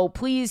 so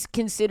please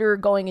consider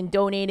going and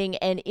donating.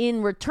 And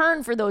in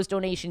return for those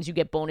donations, you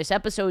get bonus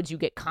episodes. You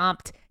get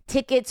comped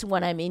tickets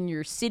when I'm in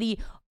your city.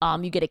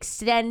 You get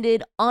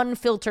extended,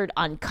 unfiltered,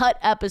 uncut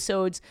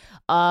episodes,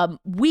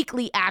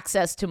 weekly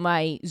access to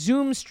my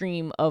Zoom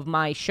stream of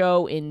my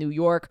show in New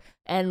York,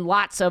 and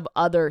lots of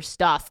other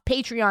stuff.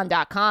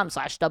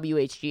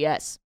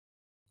 Patreon.com/WHGS.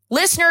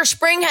 Listener,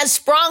 spring has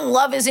sprung,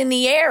 love is in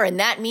the air, and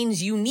that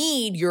means you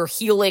need your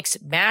Helix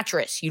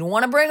mattress. You don't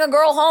want to bring a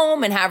girl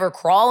home and have her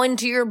crawl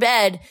into your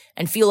bed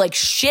and feel like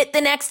shit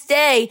the next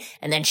day,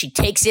 and then she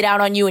takes it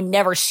out on you and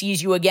never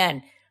sees you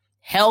again.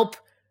 Help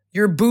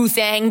your boo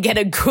thang get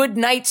a good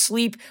night's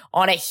sleep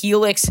on a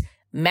Helix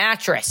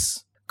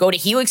mattress. Go to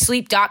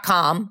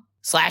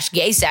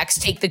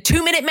helixsleep.com/gaysex, take the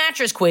 2-minute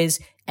mattress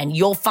quiz, and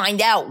you'll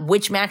find out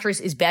which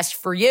mattress is best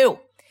for you.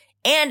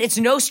 And it's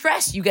no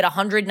stress. You get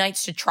 100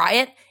 nights to try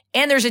it,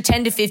 and there's a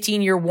 10 to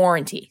 15-year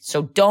warranty.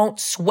 So don't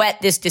sweat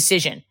this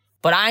decision.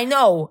 But I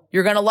know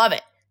you're going to love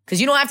it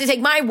because you don't have to take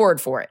my word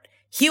for it.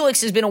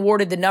 Helix has been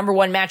awarded the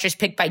 #1 mattress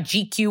picked by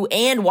GQ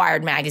and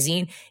Wired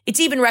Magazine. It's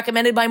even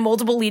recommended by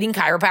multiple leading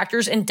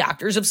chiropractors and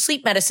doctors of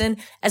sleep medicine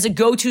as a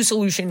go-to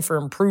solution for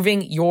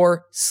improving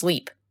your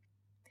sleep.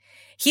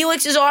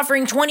 Helix is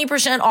offering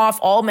 20%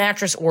 off all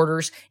mattress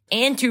orders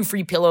and 2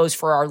 free pillows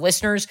for our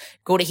listeners.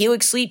 Go to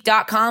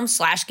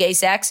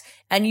helixsleep.com/gaysex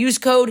and use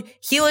code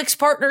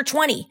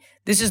HelixPartner20.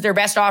 This is their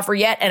best offer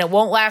yet, and it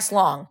won't last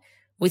long.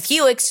 With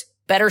Helix,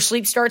 better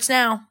sleep starts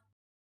now.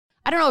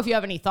 I don't know if you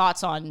have any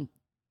thoughts on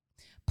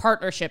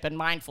partnership and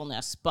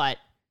mindfulness, but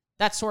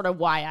that's sort of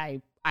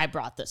why I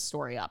brought this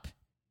story up.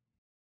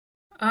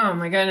 Oh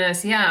my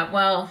goodness. Yeah.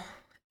 Well,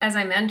 as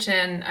I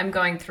mentioned, I'm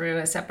going through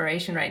a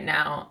separation right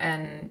now.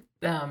 And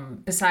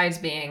besides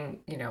being,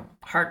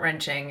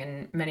 heart-wrenching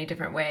in many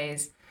different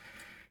ways,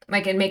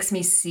 like it makes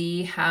me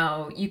see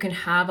how you can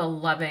have a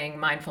loving,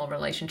 mindful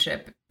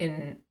relationship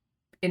in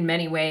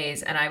many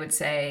ways. And I would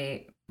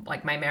say,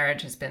 like, my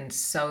marriage has been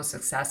so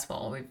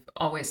successful. We've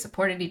always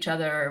supported each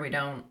other. We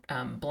don't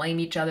blame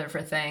each other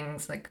for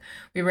things. Like,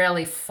 we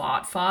rarely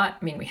fought. I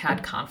mean, we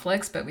had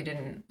conflicts, but we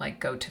didn't like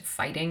go to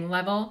fighting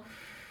level.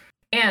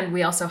 And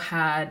we also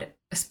had,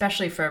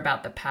 especially for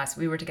about the past,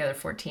 we were together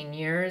 14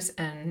 years.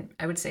 And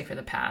I would say for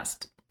the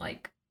past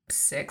like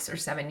 6 or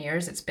 7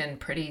 years, it's been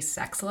pretty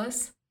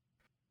sexless.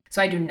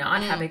 So I do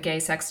not have a gay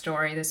sex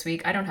story this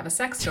week. I don't have a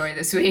sex story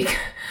this week.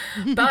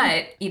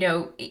 But,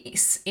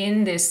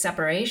 in this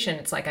separation,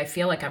 it's like I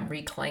feel like I'm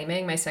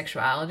reclaiming my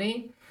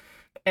sexuality.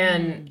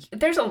 And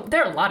there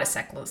are a lot of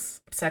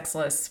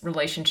sexless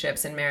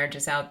relationships and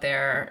marriages out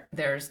there.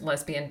 There's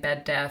lesbian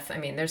bed death. I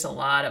mean, there's a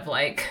lot of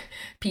like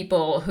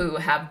people who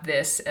have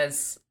this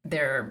as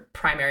their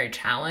primary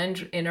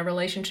challenge in a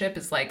relationship.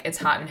 Is like it's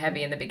hot and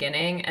heavy in the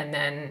beginning, and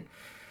then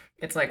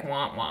it's like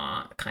wah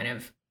wah kind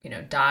of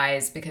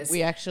dies because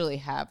we actually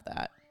have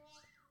that.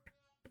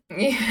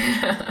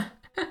 Yeah.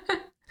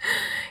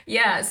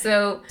 Yeah.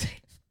 So,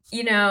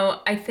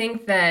 I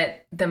think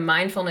that the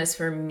mindfulness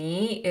for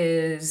me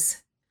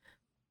is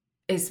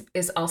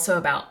also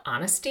about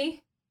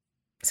honesty.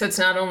 So it's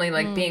not only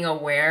like being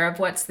aware of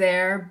what's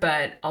there,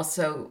 but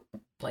also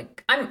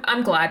like,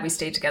 I'm glad we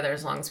stayed together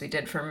as long as we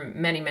did for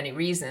many, many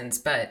reasons,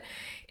 but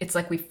it's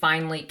like we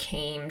finally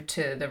came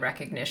to the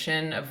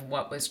recognition of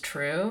what was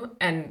true,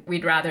 and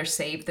we'd rather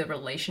save the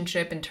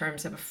relationship in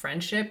terms of a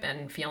friendship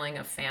and feeling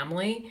of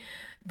family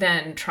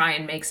than try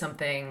and make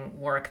something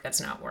work that's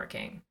not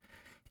working.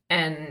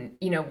 And,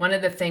 one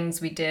of the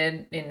things we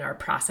did in our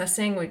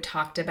processing, we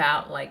talked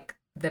about like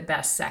the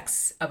best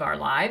sex of our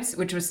lives,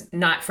 which was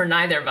not for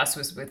neither of us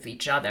was with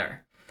each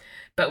other.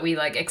 But we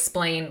like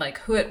explained like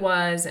who it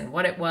was and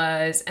what it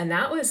was. And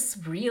that was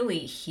really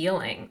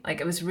healing. Like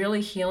it was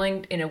really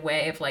healing in a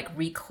way of like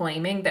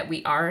reclaiming that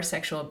we are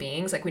sexual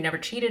beings. Like we never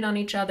cheated on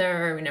each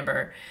other. We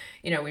never,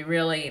 we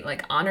really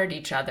like honored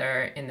each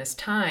other in this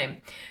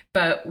time.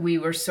 But we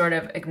were sort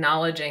of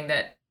acknowledging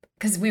that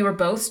because we were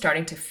both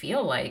starting to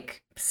feel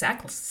like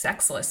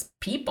sexless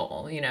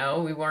people,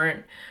 we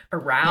weren't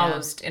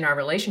aroused in our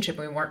relationship.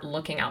 We weren't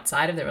looking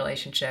outside of the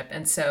relationship.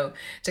 And so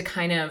to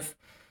kind of,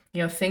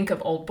 think of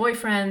old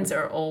boyfriends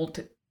or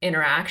old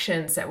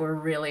interactions that were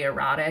really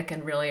erotic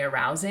and really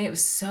arousing. It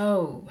was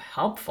so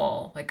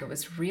helpful. Like it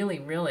was really,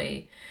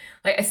 really,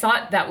 like I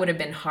thought that would have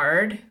been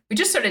hard. We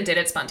just sort of did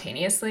it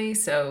spontaneously.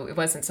 So it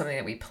wasn't something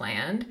that we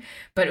planned,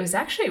 but it was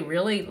actually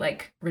really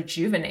like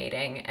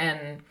rejuvenating.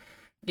 And,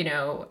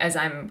 as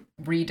I'm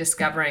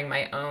rediscovering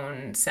my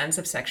own sense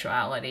of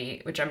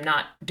sexuality, which I'm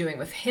not doing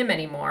with him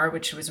anymore,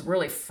 which was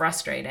really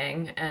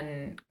frustrating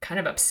and kind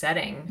of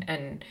upsetting.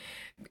 And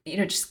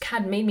just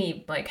kind of made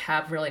me like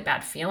have really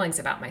bad feelings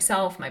about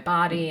myself, my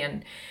body,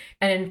 and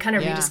in kind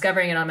of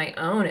rediscovering it on my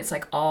own, it's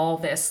like all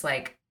this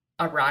like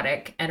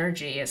erotic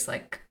energy is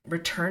like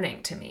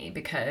returning to me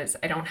because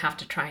I don't have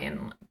to try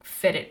and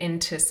fit it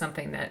into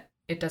something that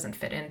it doesn't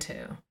fit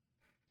into.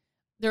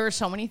 There are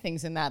so many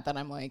things in that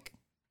I'm like,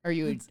 are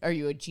you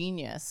a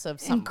genius of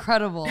some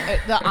Incredible.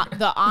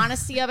 The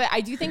honesty of it.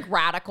 I do think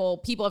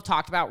people have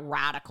talked about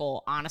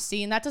radical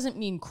honesty, and that doesn't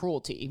mean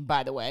cruelty,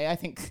 by the way. I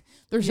think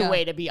there's a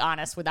way to be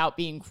honest without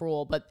being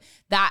cruel, but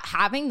that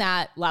having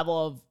that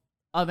level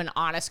of an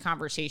honest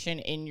conversation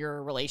in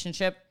your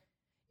relationship,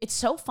 it's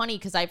so funny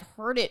because I've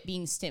heard it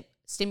being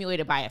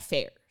stimulated by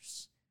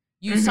affairs.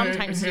 You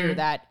sometimes hear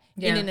that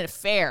in an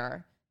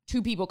affair,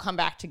 two people come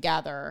back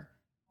together,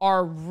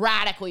 are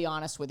radically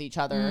honest with each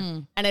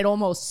other, and it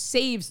almost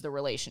saves the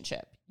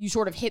relationship. You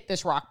sort of hit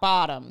this rock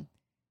bottom,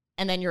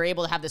 and then you're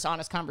able to have this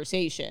honest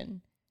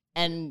conversation,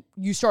 and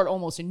you start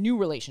almost a new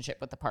relationship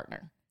with the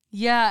partner.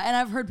 Yeah, and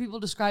I've heard people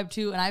describe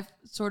too, and I've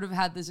sort of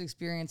had this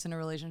experience in a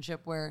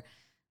relationship where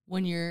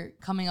when you're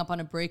coming up on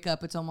a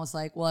breakup, it's almost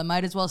like, well, I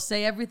might as well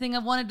say everything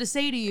I've wanted to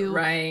say to you.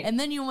 Right. And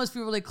then you almost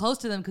feel really close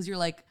to them because you're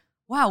like,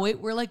 wow, wait,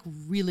 we're like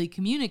really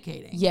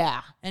communicating.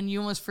 Yeah. And you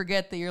almost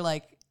forget that you're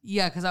like,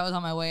 yeah, because I was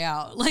on my way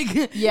out.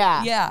 Like,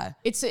 yeah. Yeah.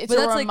 It's But a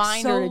that's,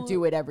 reminder like, to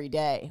do it every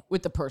day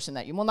with the person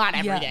that well, not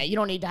every day. You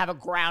don't need to have a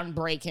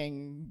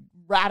groundbreaking,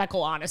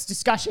 radical, honest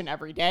discussion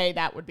every day.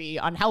 That would be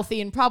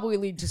unhealthy and probably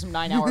lead to some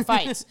 9-hour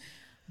fights.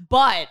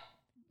 But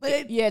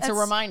it's a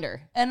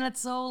reminder. And it's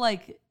so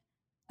like,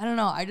 I don't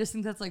know. I just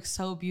think that's like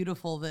so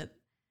beautiful that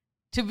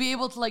to be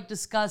able to like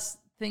discuss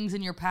things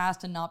in your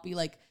past and not be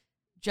like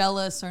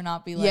jealous or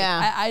not be like,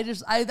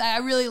 I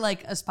really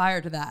like aspire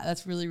to that.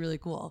 That's really, really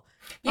cool.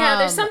 Yeah,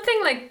 there's something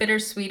like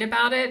bittersweet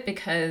about it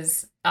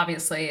because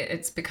obviously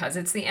it's because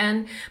it's the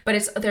end,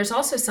 but there's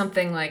also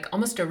something like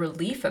almost a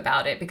relief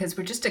about it because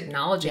we're just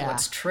acknowledging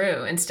what's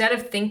true instead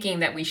of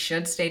thinking that we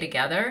should stay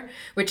together,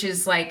 which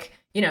is like,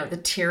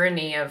 the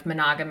tyranny of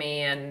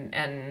monogamy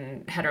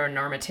and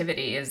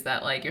heteronormativity is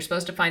that like you're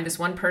supposed to find this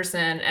one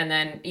person and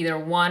then either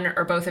one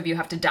or both of you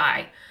have to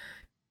die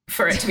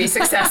for it to be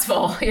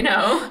successful,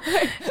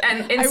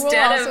 And instead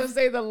I will also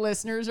say the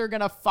listeners are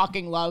gonna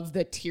fucking love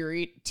the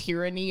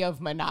tyranny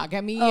of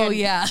monogamy. Oh, and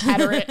yeah.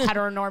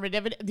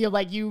 Heteronormativity. You're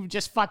like you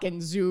just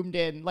fucking zoomed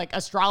in like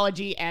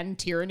astrology and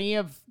tyranny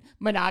of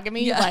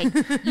monogamy. Yeah.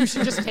 Like you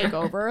should just take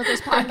over this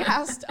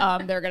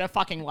podcast. They're gonna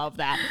fucking love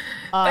that.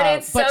 But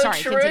it's so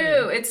true.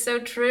 Continue. It's so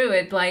true.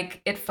 It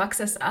fucks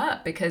us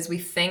up because we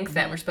think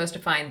that we're supposed to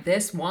find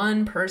this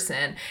one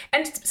person,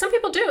 and some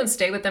people do and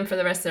stay with them for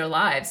the rest of their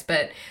lives.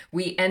 But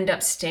we end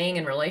up staying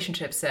in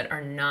relationships that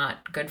are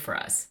not good for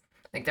us.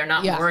 Like they're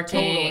not working.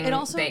 Totally. It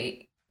also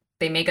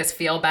they make us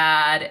feel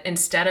bad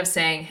instead of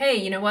saying, hey,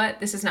 you know what,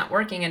 this is not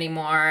working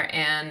anymore,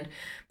 and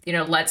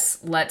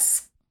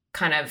let's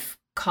kind of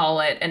call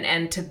it an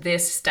end to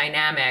this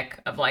dynamic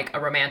of like a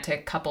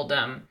romantic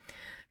coupledom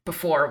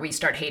before we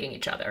start hating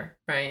each other,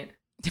 right?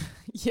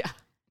 Yeah.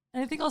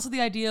 And I think also the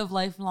idea of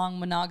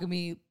lifelong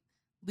monogamy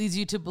leads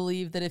you to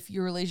believe that if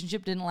your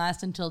relationship didn't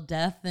last until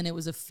death, then it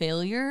was a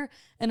failure.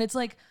 And it's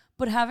like,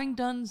 but having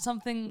done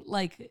something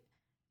like,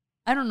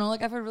 I don't know,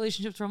 like I've had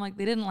relationships where I'm like,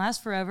 they didn't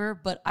last forever,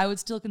 but I would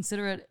still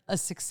consider it a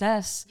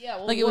success. Yeah.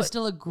 Well, like it was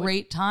still a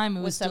great time.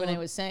 It was what still Sebene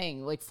was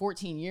saying, like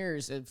 14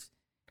 years of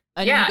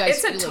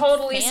it's a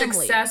totally family.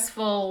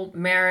 successful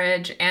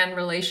marriage and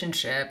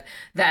relationship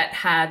that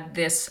had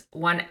this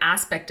one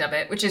aspect of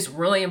it, which is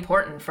really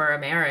important for a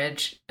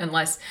marriage. There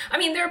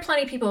are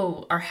plenty of people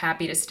who are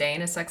happy to stay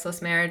in a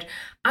sexless marriage.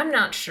 I'm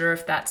not sure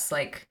if that's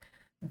like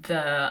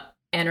the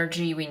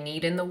energy we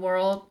need in the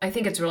world. I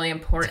think it's really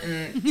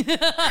important. We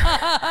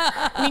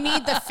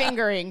need the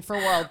fingering for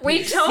world peace.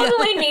 We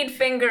totally need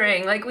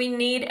fingering. Like we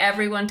need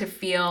everyone to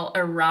feel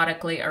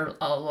erotically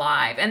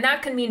alive. And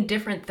that can mean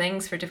different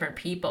things for different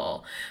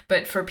people.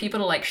 But for people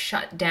to like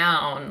shut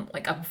down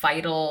like a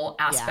vital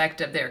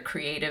aspect of their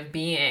creative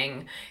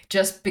being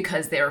just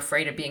because they're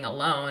afraid of being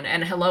alone.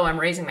 And hello, I'm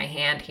raising my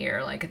hand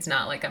here. Like it's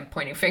not like I'm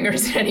pointing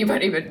fingers at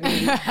anybody but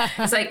me.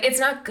 It's like, it's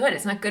not good.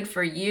 It's not good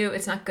for you.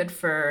 It's not good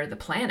for the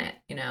planet.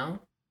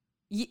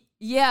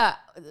 Yeah.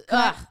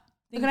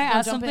 Can I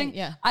ask something?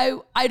 Yeah.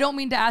 I don't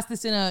mean to ask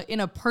this in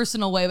a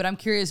personal way, but I'm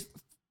curious.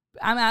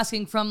 I'm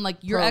asking from like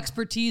your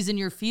expertise in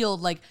your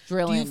field. Like,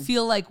 do you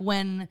feel like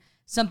when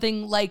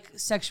something like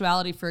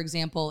sexuality, for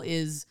example,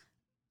 is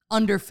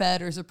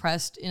underfed or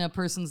suppressed in a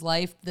person's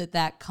life,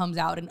 that comes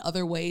out in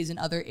other ways, in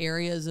other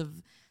areas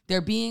of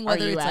their being?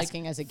 Whether Are you it's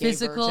asking like as a gay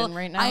physical virgin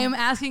right now? I am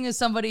asking as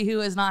somebody who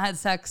has not had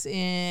sex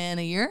in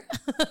a year.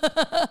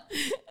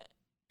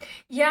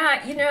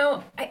 Yeah,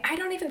 I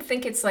don't even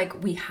think it's like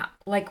we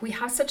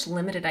have such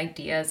limited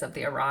ideas of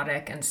the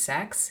erotic and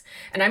sex.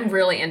 And I'm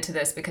really into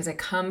this because I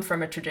come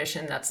from a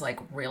tradition that's like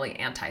really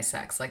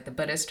anti-sex. Like the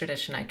Buddhist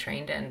tradition I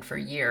trained in for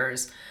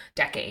years,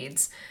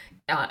 decades,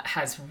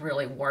 has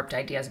really warped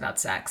ideas about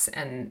sex.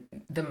 And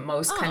the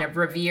most kind of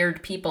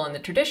revered people in the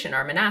tradition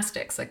are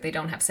monastics. Like they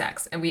don't have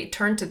sex. And we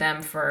turn to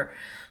them for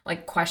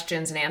like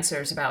questions and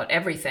answers about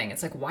everything.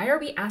 It's like, why are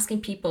we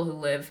asking people who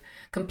live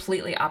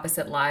completely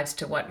opposite lives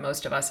to what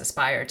most of us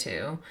aspire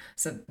to?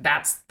 So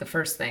that's the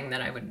first thing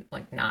that I would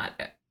like not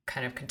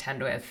kind of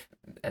contend with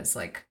as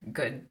like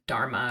good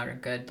dharma or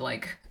good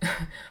like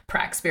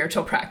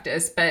spiritual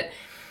practice. But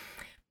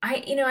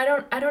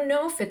I don't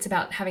know if it's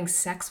about having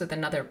sex with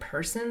another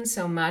person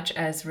so much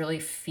as really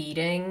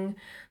feeding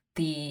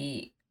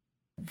the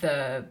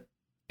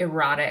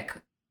erotic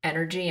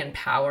energy and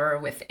power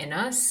within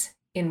us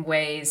in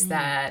ways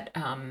that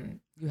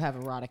You have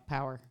erotic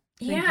power.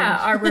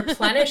 are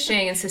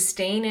replenishing and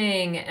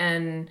sustaining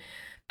and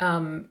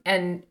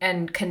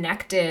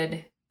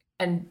connected,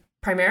 and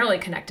primarily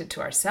connected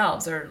to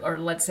ourselves, or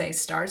let's say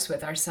starts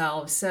with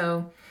ourselves.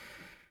 So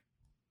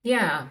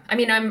yeah, I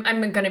mean, I'm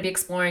going to be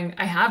exploring.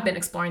 I have been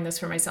exploring this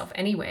for myself,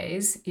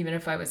 anyways. Even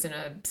if I was in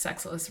a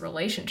sexless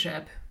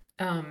relationship,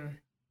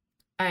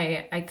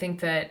 I think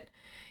that,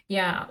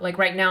 yeah, like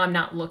right now, I'm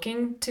not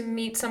looking to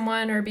meet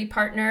someone or be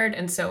partnered,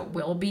 and so it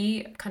will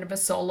be kind of a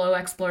solo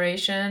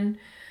exploration,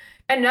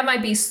 and that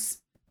might be,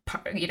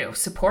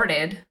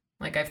 supported.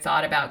 Like I've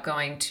thought about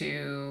going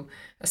to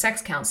a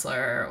sex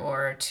counselor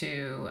or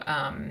to.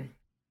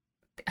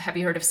 Have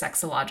you heard of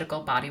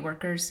sexological body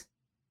workers?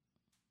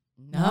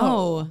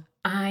 No.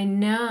 I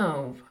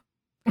know.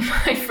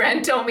 My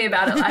friend told me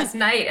about it last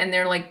night, and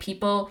they're like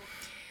people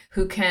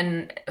who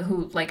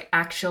like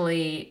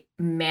actually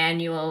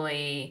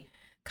manually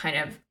kind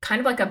of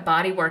like a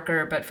body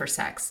worker, but for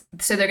sex.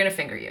 So they're going to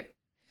finger you.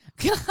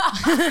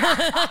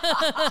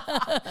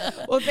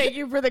 Well, thank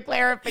you for the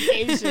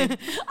clarification.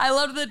 I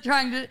love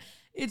that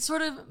it's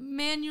sort of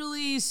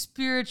manually,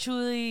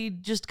 spiritually,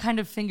 just kind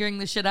of fingering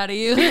the shit out of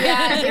you.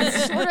 Yeah,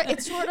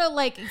 it's sort of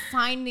like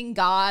finding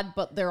God,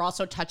 but they're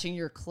also touching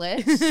your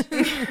clit.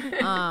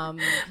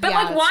 But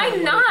like, why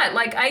not?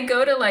 Like, I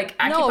go to like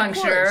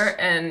acupuncture, No,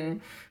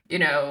 and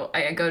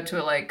I go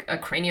to like a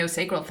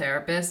craniosacral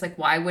therapist. Like,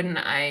 why wouldn't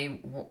I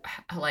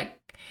like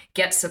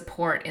get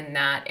support in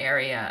that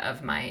area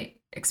of my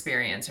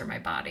experience or my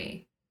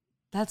body?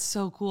 That's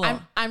so cool.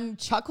 I'm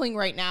chuckling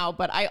right now,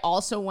 but I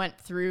also went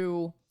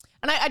through.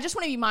 And I just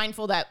want to be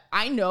mindful that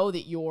I know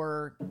that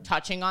you're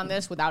touching on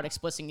this without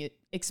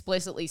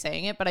explicitly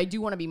saying it, but I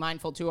do want to be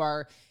mindful to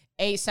our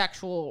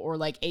asexual or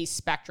like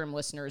a-spectrum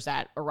listeners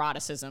that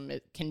eroticism,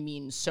 it can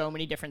mean so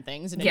many different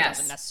things, and it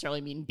doesn't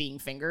necessarily mean being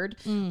fingered.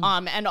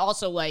 And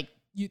also like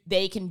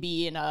they can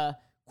be in a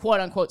quote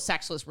unquote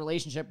sexless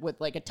relationship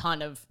with like a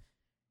ton of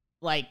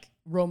like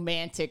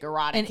romantic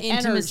erotic and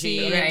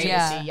intimacy, energy,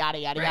 yeah. yada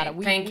yada yada.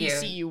 We Thank you.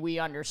 see you, we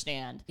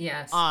understand.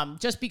 Yes.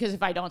 Just because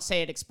if I don't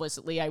say it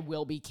explicitly, I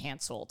will be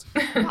canceled.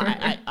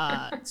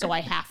 So I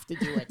have to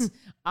do it.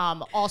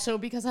 Also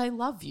because I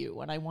love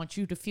you and I want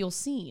you to feel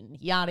seen.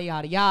 Yada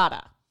yada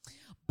yada.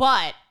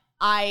 But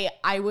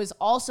I was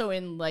also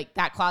in like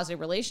that closet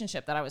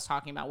relationship that I was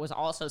talking about was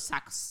also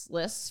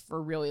sexless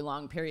for really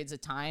long periods of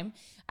time.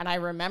 And I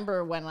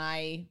remember when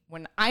I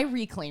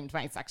reclaimed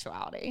my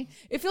sexuality,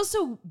 it feels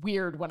so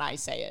weird when I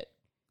say it.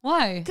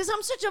 Why? Because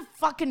I'm such a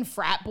fucking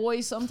frat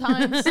boy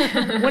sometimes.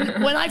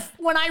 when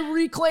I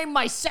reclaim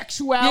my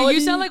sexuality. Yeah,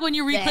 you sound like when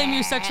you reclaim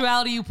your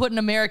sexuality, you put an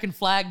American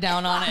flag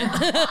down on it.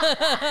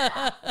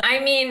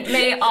 I mean,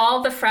 may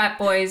all the frat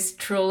boys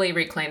truly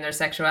reclaim their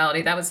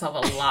sexuality. That would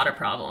solve a lot of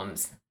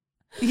problems.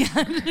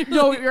 Yeah.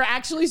 No, you're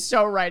actually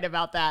so right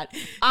about that. In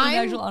an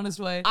actual honest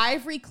way.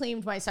 I've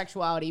reclaimed my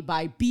sexuality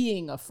by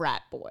being a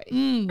frat boy.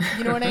 You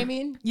know what I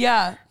mean?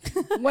 Yeah.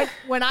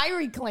 When I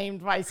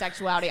reclaimed my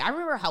sexuality, I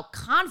remember how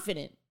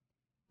confident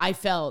I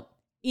felt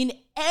in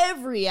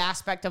every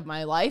aspect of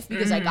my life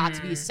because I got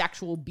to be a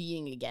sexual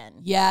being again.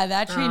 Yeah,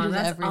 that changes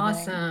that's everything.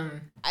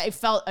 Awesome. I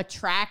felt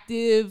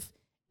attractive,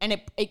 and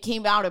it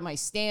came out in my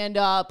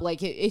stand-up.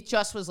 Like it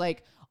just was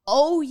like,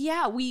 oh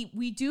yeah,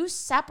 we do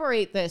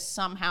separate this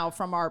somehow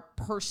from our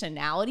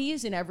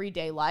personalities in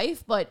everyday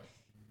life, but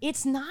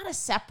it's not a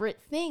separate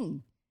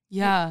thing.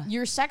 Yeah.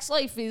 Your sex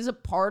life is a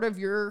part of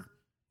your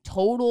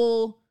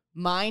total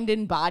mind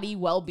and body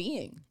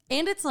well-being.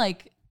 And it's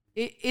like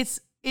it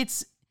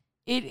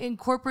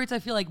incorporates, I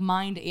feel like,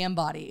 mind and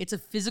body. It's a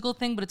physical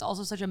thing, but it's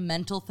also such a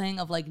mental thing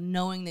of like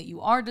knowing that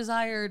you are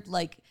desired.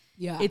 Like,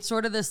 Yeah. it's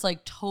sort of this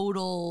like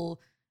total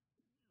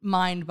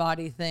mind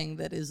body thing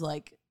that is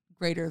like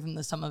greater than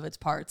the sum of its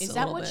parts. Is a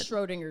that little what bit.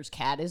 Schrodinger's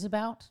cat is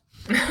about?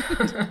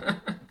 I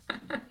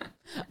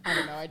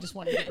don't know. I just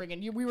wanted to bring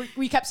in.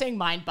 We kept saying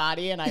mind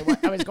body, and I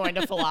was going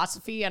to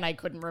philosophy, and I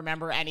couldn't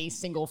remember any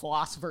single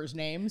philosopher's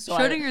name, so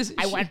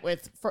I went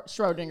with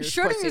Schrodinger's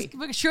pussy.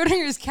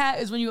 Schrodinger's cat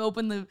is when you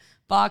open the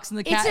box and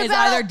the cat It's is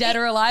about- either dead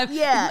or alive.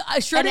 Yeah.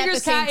 Schrodinger's And at cat the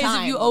is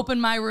same if you time.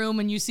 open my room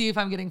and you see if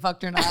I'm getting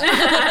fucked or not.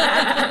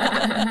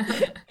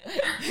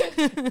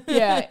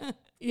 Yeah.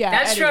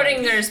 That's anyway.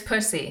 Schrodinger's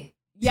pussy.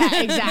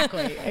 Yeah,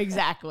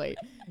 exactly.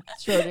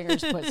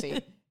 Schrodinger's pussy.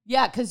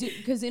 Yeah,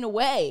 because in a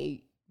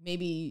way,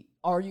 maybe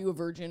are you a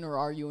virgin or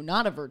are you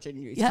not a virgin?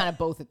 It's Yeah. kind of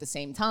both at the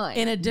same time.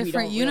 In a We different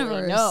don't really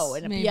universe, know.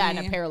 In a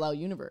maybe. parallel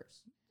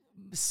universe.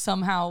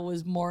 somehow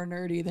was more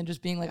nerdy than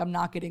just being like, I'm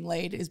not getting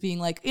laid, is being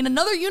like, in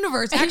another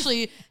universe,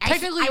 actually,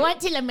 technically. I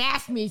went to the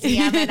math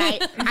museum and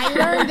I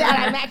learned that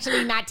I'm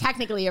actually not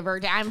technically a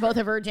virgin. I'm both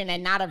a virgin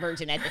and not a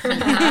virgin at the same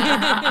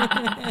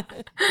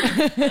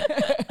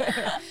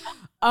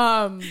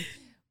time.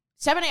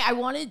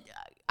 Sebene,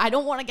 I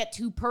don't want to get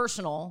too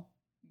personal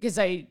because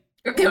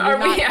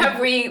have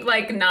we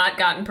like not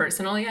gotten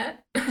personal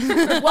yet?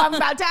 Well, I'm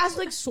about to ask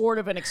like sort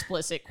of an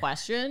explicit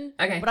question.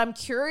 Okay. But I'm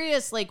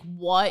curious like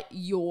what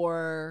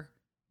you're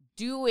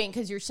doing,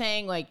 because you're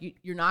saying like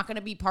you're not going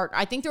to be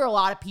I think there are a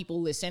lot of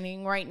people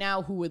listening right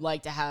now who would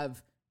like to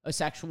have a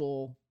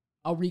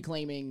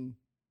reclaiming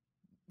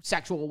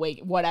sexual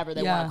awake, whatever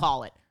they want to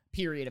call it,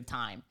 period of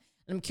time.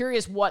 And I'm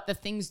curious what the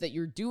things that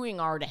you're doing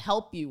are to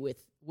help you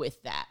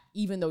with that,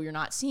 even though you're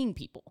not seeing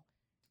people.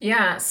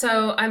 Yeah.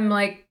 So I'm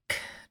like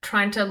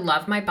trying to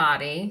love my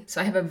body. So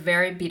I have a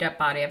very beat up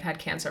body. I've had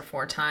cancer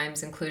 4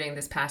 times, including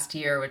this past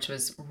year, which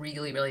was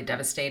really, really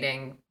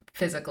devastating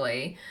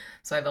physically.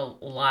 So I have a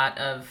lot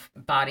of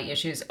body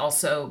issues,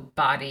 also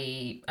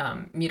body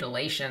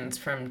mutilations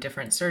from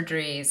different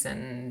surgeries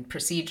and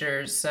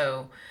procedures.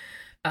 So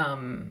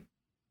I'm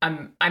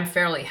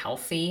fairly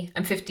healthy.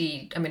 I'm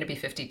 50. I'm going to be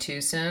 52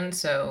 soon.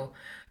 So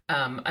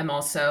I'm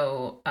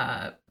also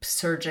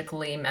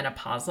surgically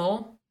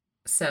menopausal.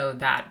 So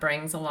that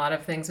brings a lot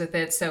of things with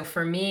it. So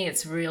for me,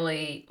 it's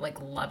really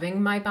like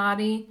loving my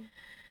body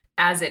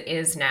as it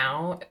is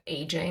now,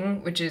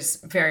 aging, which is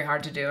very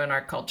hard to do in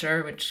our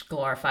culture, which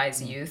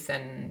glorifies youth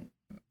and,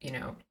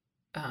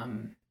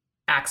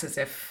 acts as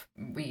if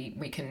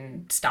we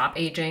can stop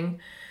aging.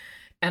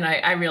 And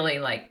I really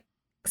like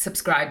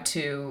subscribe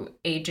to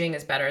aging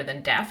is better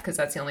than death, because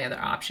that's the only other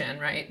option,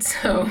 right?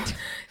 So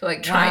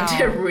like trying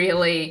to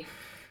really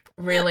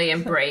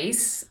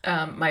embrace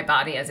my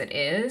body as it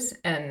is,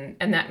 and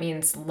that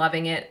means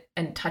loving it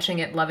and touching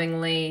it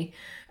lovingly.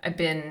 I've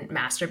been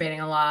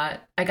masturbating a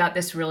lot. I got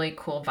this really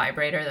cool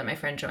vibrator that my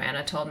friend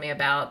Joanna told me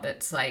about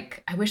that's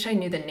like, I wish I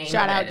knew the name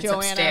Shout of it. out It's Joanna.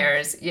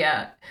 Upstairs.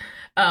 Yeah.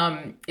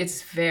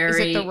 It's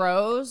very... Is it the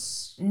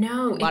rose?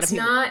 No, it's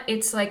not.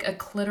 It's like a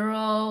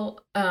clitoral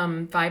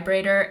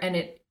vibrator, and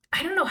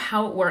I don't know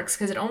how it works,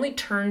 because it only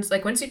turns,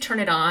 like once you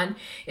turn it on,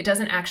 it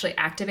doesn't actually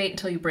activate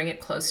until you bring it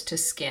close to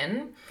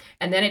skin.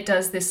 And then it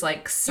does this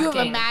like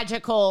sucking.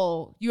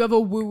 You have a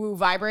woo-woo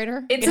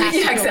vibrator? It's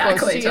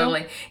exactly,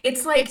 totally.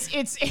 It's like,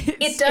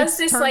 it does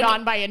this turned like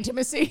on by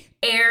intimacy.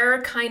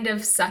 Air kind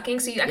of sucking.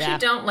 So you actually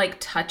don't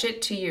like touch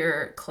it to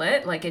your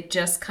clit. Like it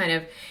just kind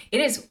of, it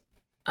is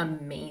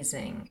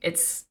amazing.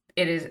 It's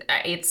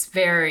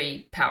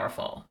very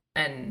powerful.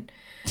 And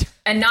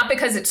not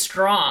because it's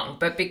strong,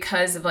 but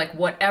because of like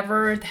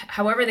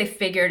however they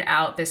figured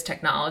out this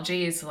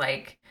technology is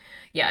like,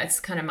 yeah,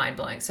 it's kind of mind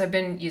blowing. So I've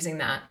been using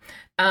that.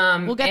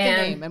 We'll get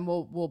the name and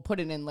we'll put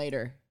it in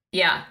later.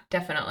 Yeah,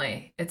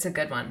 definitely. It's a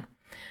good one.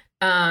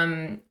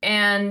 And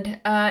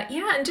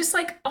just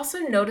like also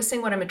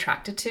noticing what I'm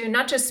attracted to,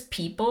 not just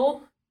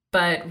people,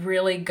 but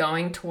really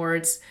going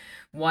towards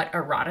what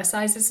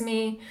eroticizes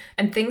me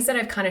and things that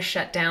I've kind of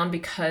shut down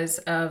because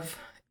of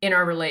in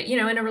a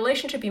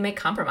relationship, you make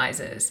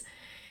compromises.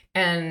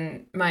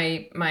 And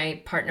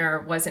my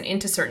partner wasn't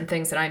into certain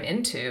things that I'm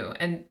into.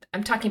 And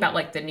I'm talking about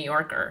like the New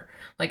Yorker.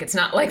 Like, it's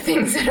not like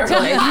things that are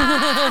like,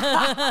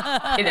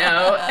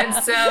 and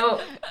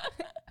so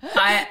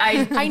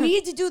I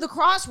need to do the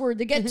crossword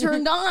to get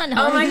turned on.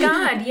 Oh my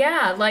God.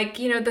 Yeah. Like,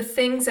 the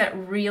things that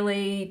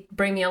really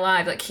bring me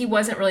alive. Like he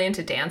wasn't really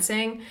into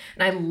dancing,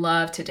 and I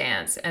love to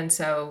dance. And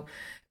so,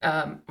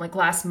 like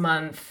last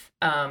month,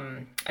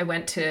 I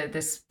went to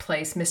this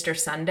place, Mr.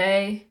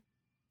 Sunday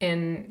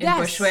in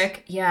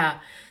Bushwick.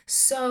 Yeah.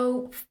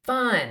 So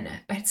fun.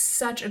 I had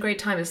such a great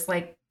time. It's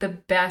like the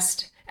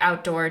best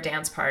outdoor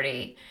dance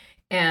party.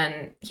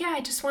 And yeah,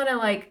 I just want to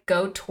like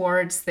go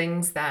towards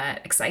things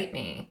that excite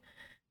me.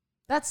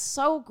 That's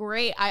so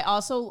great. I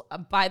also,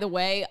 by the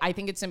way, I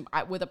think it's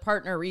with a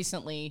partner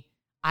recently,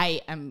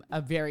 I am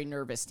a very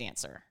nervous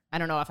dancer. I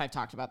don't know if I've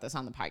talked about this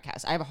on the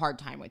podcast. I have a hard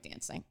time with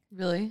dancing.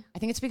 Really? I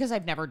think it's because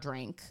I've never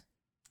drank.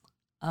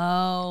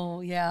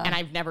 Oh, yeah. And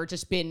I've never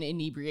just been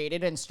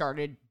inebriated and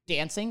started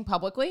dancing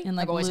publicly. And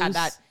like I've always loose. had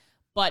that.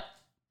 But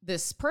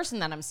this person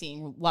that I'm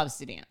seeing loves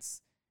to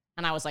dance.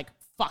 And I was like,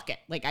 fuck it.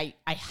 Like, I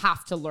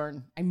have to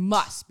learn. I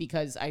must,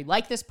 because I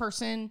like this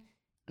person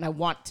and I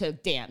want to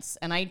dance.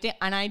 And I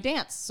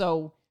dance.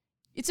 So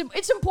it's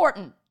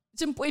important.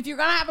 If you're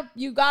gonna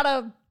you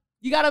gotta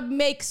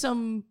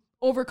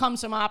overcome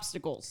some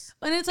obstacles.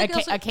 And it's like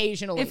also,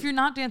 occasionally. If you're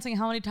not dancing,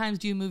 how many times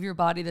do you move your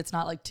body that's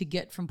not like to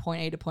get from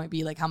point A to point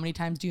B? Like how many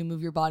times do you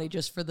move your body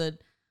just for the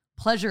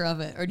pleasure of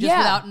it, or just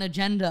without an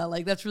agenda?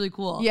 Like that's really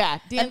cool. Yeah,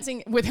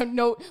 dancing with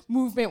no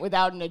movement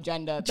without an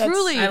agenda.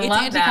 Truly, it's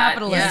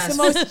anti-capitalist. Yes.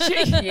 That's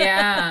the most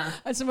yeah.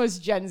 That's the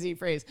most Gen Z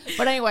phrase.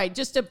 But anyway,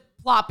 just to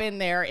plop in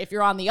there, if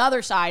you're on the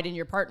other side and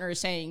your partner is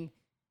saying,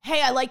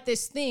 "Hey, I like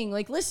this thing,"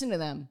 like listen to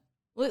them.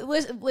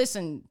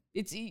 Listen.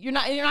 You're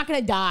not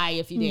gonna die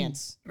if you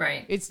dance.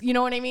 Right. You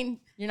know what I mean?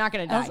 You're not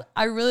gonna die.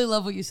 I really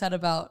love what you said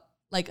about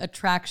like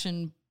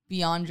attraction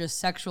beyond just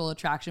sexual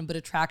attraction, but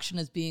attraction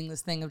as being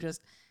this thing of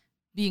just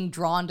being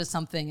drawn to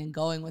something and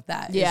going with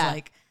that. Yeah. Is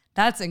like,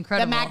 that's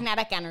incredible. The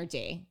magnetic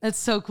energy. That's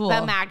so cool.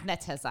 The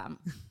magnetism.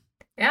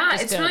 Yeah,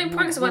 it's really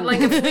important because like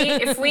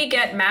if we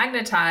get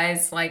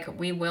magnetized, like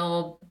we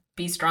will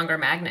be stronger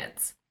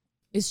magnets.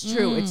 It's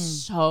true. It's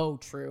so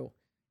true.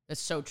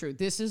 It's so true.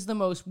 This is the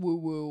most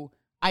woo-woo.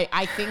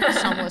 I think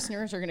some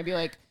listeners are going to be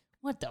like,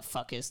 what the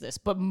fuck is this?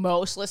 But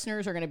most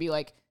listeners are going to be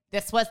like,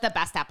 this was the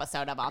best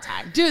episode of all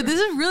time. Dude, this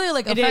is really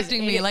like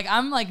affecting me. Like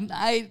I'm like,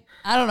 I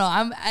don't know.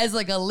 I'm as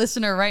like a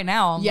listener right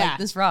now. I'm like,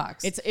 this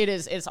rocks.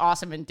 It's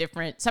awesome and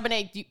different.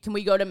 Sebene, can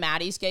we go to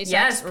Maddie's gay sex?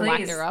 Yes, or lack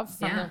please. thereof?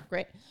 Yeah.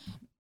 Great.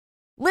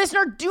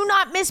 Listener, do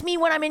not miss me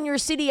when I'm in your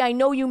city. I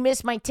know you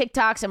miss my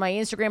TikToks and my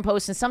Instagram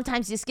posts, and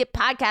sometimes you skip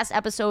podcast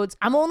episodes.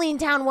 I'm only in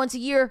town once a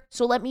year,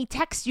 so let me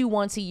text you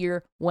once a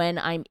year when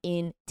I'm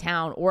in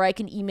town. Or I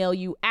can email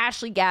you,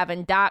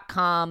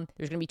 ashleygavin.com.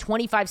 There's going to be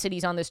 25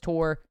 cities on this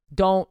tour.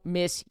 Don't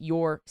miss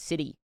your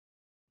city.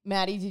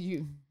 Maddie, did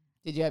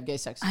you have gay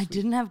sex this week? I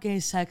didn't have gay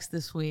sex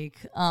this week.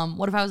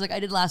 What if I was like, I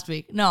did last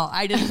week? No,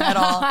 I didn't at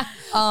all.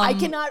 I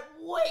cannot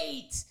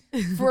wait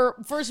for,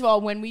 first of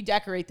all, when we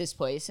decorate this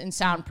place and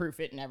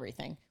soundproof it and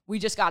everything. We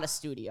just got a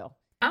studio.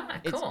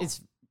 Ah, cool. It's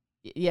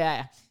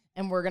yeah.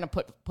 And we're going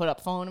to put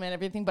up foam and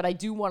everything, but I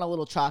do want a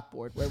little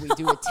chalkboard where we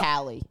do a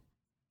tally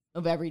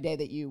of every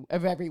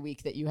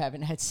week that you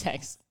haven't had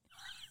sex.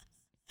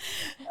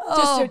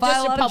 Just to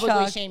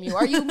publicly shame you.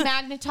 Are you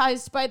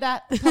magnetized by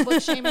that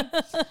public shaming?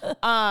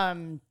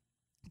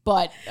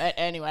 But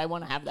anyway, I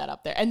want to have that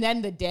up there. And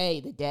then the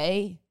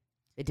day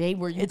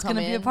where you it's come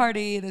gonna in, be a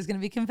party. There's gonna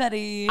be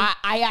confetti.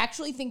 I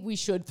actually think we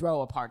should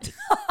throw a party.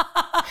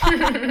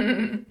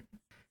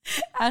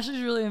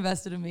 Ashley's really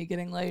invested in me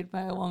getting laid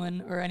by a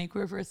woman or any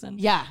queer person.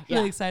 Yeah,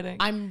 really exciting.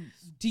 I'm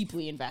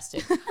deeply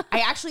invested.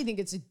 I actually think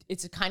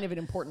it's a kind of an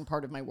important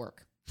part of my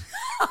work.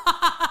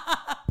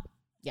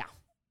 Yeah.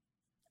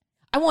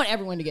 I want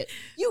everyone to get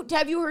you.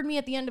 Have you heard me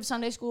at the end of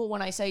Sunday school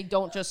when I say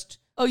don't just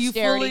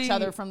stare at each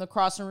other from the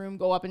crossing room,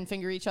 go up and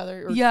finger each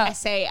other? Or I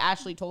say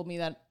Ashley told me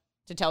that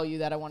to tell you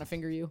that I want to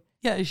finger you.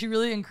 Yeah, she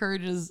really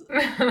encourages.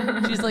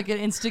 She's like an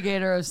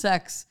instigator of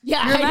sex.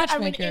 Yeah, you're a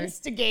matchmaker. I'm an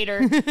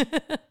instigator.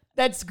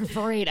 That's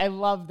great. I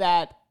love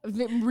that.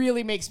 It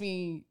really makes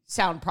me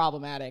sound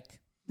problematic.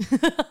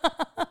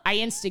 I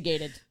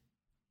instigated.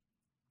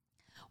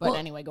 But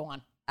anyway, go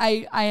on.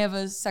 I have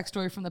a sex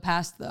story from the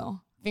past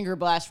though. Finger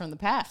blast from the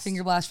past.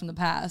 Finger blast from the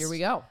past. Here we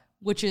go.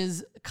 Which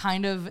is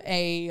kind of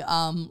a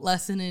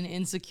lesson in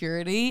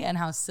insecurity and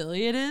how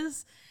silly it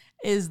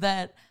is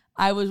that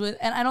I was with,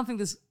 and I don't think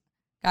this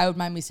guy would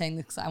mind me saying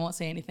this because I won't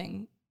say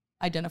anything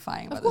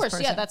identifying about this person. Of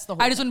course, yeah, that's the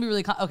whole I just want to be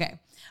really, okay.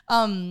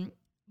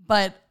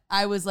 But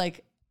I was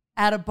like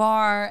at a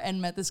bar and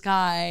met this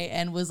guy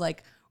and was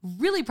like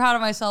really proud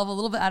of myself, a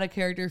little bit out of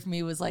character for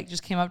me, was like,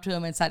 just came up to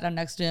him and sat down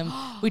next to him.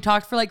 We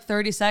talked for like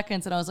 30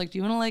 seconds and I was like, do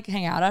you want to like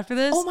hang out after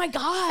this? Oh my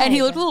God. And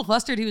he looked a little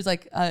flustered. He was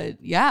like,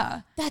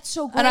 yeah. That's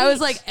so great. And I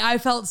was like, I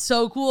felt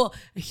so cool.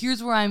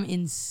 Here's where I'm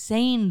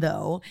insane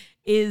though,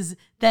 is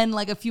then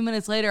like a few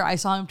minutes later, I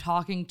saw him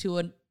talking to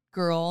a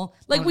girl.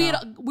 Like we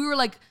were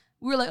like,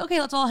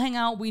 okay, let's all hang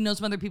out. We know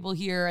some other people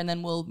here and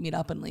then we'll meet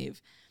up and leave.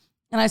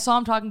 And I saw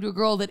him talking to a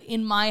girl that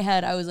in my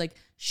head, I was like,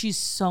 she's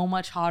so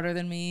much hotter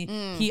than me.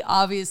 He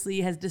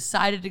obviously has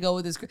decided to go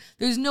with this girl.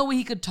 There's no way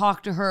he could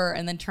talk to her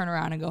and then turn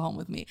around and go home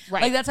with me.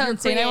 Right. Like that's how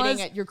insane I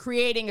was. You're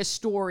creating a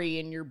story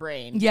in your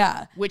brain.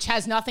 Yeah. Which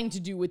has nothing to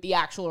do with the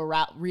actual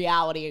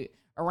reality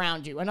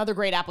around you. Another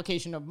great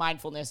application of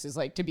mindfulness is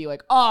like to be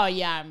like, oh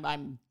yeah,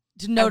 I'm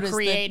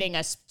creating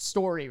a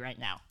story right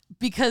now.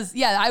 Because,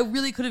 yeah, I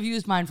really could have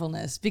used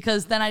mindfulness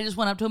because then I just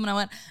went up to him and I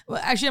went,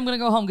 well, actually, I'm going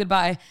to go home.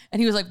 Goodbye. And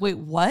he was like, wait,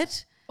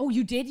 what? Oh,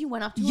 you did? You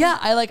went up to him? Yeah.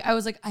 I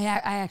was like, I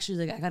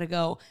actually, like, I got to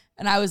go.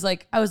 And I was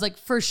like,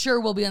 for sure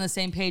we'll be on the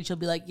same page. He'll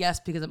be like, yes,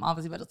 because I'm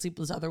obviously about to sleep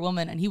with this other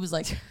woman. And he was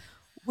like,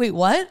 wait,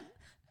 what?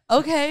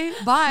 Okay,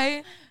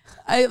 bye.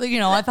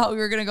 I thought we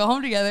were going to go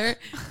home together.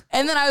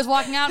 And then I was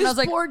walking out and I was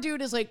like, poor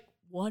dude is like,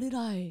 what did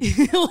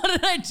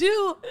I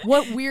do?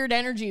 What weird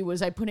energy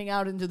was I putting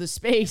out into the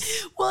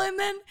space? Well,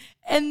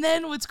 and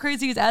then what's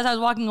crazy is as I was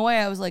walking away,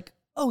 I was like,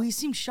 oh, he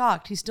seemed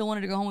shocked. He still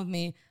wanted to go home with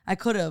me. I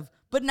could have.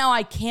 But now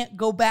I can't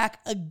go back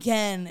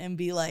again and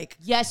be like,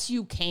 yes,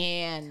 you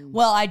can.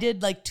 Well, I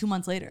did like 2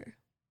 months later.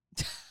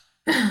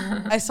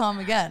 I saw him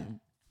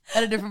again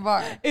at a different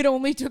bar. It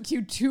only took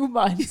you 2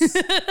 months.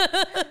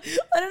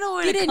 I don't know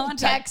where to contact. You didn't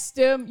text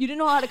him. You didn't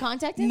know how to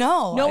contact him?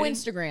 No. No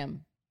Instagram.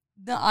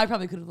 No, I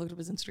probably could have looked up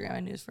his Instagram.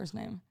 I knew his first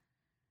name.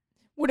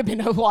 Would have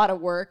been a lot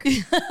of work.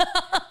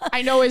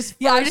 I know his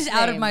first name. I just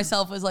outed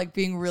myself as like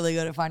being really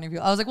good at finding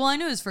people. I was like, well, I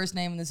knew his first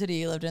name in the city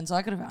he lived in, so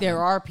I could have found him.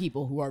 There are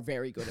people who are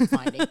very good at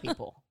finding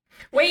people.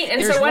 Wait,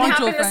 and so what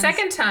happened the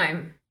second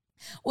time?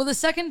 Well, the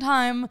second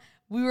time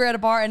we were at a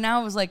bar and now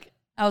I was like,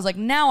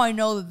 now I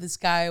know that this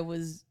guy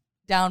was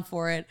down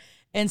for it.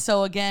 And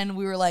so again,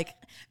 we were like,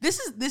 this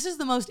is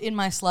the most in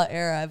my slut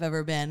era I've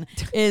ever been,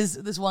 is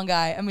this one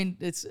guy. I mean,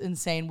 it's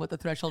insane what the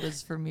threshold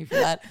is for me for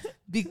that.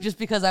 Just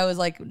because I was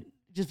like,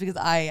 just because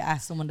I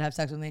asked someone to have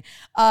sex with me.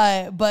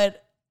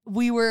 But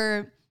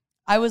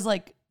I was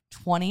like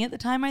 20 at the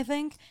time, I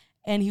think.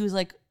 And he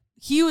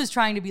was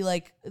trying to be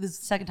like, this is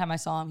the second time I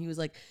saw him, he was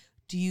like,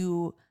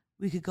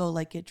 we could go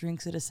like get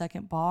drinks at a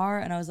second bar.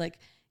 And I was like,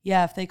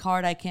 yeah, if they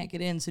card, I can't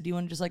get in. So do you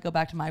want to just like go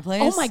back to my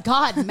place? Oh my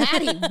God,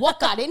 Maddie, what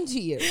got into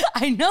you?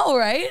 I know,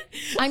 right?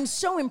 I'm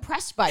so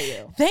impressed by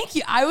you. Thank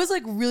you. I was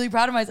like really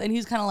proud of myself. And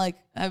he's kind of like,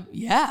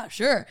 yeah,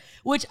 sure.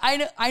 Which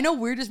I know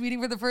we're just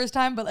meeting for the first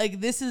time, but like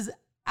this is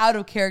out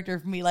of character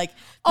for me. Like,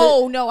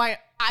 no,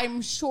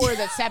 I'm sure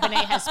that Sebene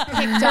has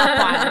picked up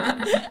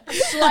on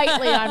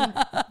slightly on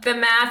The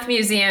math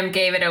museum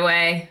gave it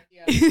away.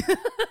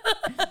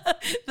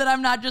 that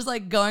I'm not just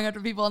like going after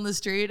people on the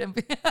street and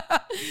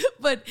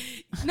but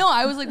no,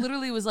 I was like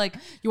literally was like,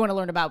 you want to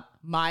learn about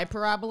my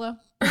parabola?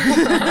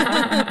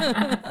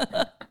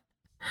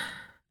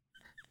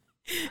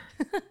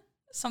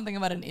 something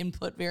about an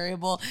input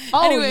variable.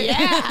 Oh anyway.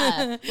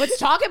 Yeah. Let's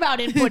talk about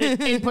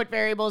input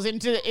variables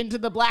into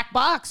the black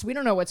box. We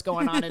don't know what's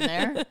going on in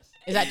there.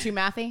 Is that too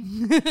mathy?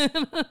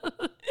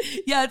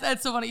 Yeah,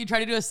 that's so funny. You try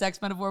to do a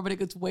sex metaphor, but it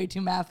gets way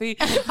too mathy.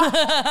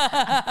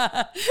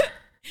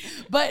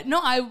 But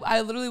no,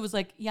 I literally was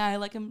like, yeah, I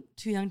like him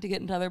too young to get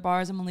into other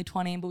bars. I'm only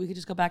 20, but we could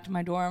just go back to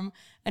my dorm.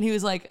 And he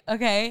was like,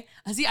 okay.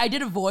 See, I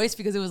did a voice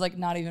because it was like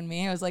not even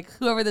me. I was like,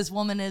 whoever this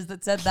woman is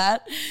that said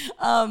that.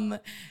 And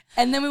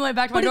then we went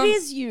back to my dorm. But it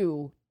is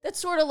you. That's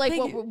sort of like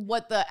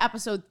what the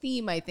episode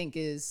theme, I think,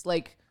 is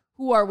like,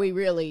 who are we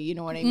really? You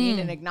know what I mean?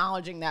 And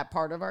acknowledging that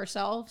part of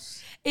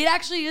ourselves. It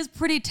actually is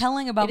pretty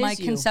telling about my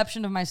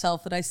conception of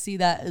myself that I see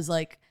that as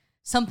like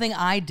something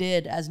I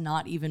did as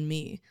not even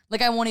me.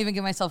 Like I won't even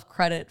give myself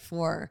credit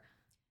for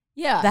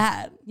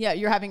that. Yeah,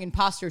 you're having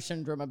imposter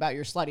syndrome about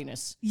your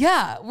sluttiness.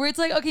 Yeah, where it's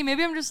like, okay,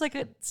 maybe I'm just like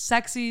a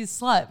sexy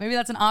slut. Maybe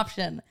that's an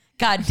option.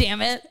 God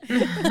damn it.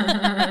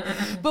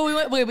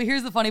 But but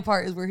here's the funny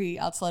part is where he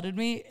outslutted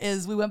me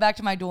is we went back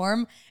to my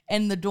dorm,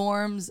 and the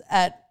dorms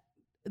at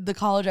the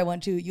college I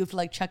went to, you have to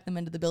like check them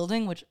into the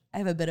building, which I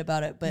have a bit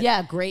about it, but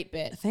yeah, great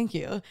bit. Thank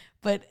you.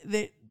 But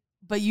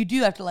you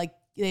do have to like,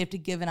 they have to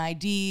give an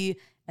ID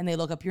and they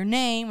look up your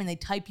name and they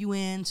type you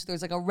in. So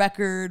there's like a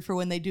record for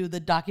when they do the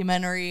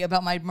documentary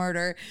about my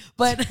murder.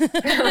 But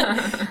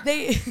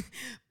they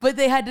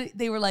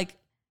were like,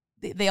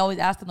 they always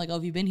ask them like, oh,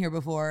 have you been here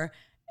before?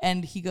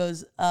 And he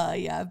goes,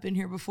 yeah, I've been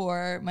here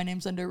before. My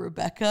name's under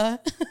Rebecca.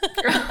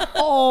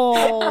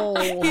 Oh.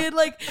 He had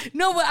like,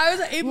 no, but I was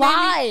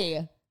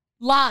like,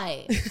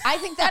 Lie. I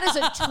think that is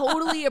a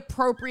totally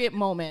appropriate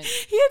moment.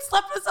 He had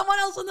slept with someone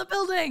else in the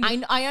building.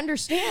 I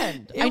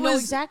understand. I know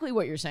exactly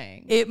what you're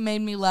saying. It made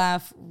me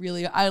laugh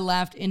really. I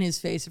laughed in his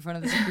face in front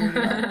of the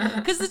security guard.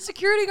 Because the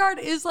security guard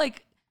is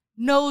like,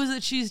 knows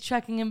that she's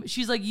checking him.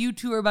 She's like, you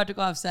two are about to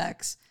go have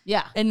sex.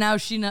 Yeah. And now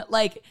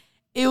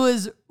it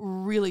was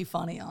really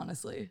funny,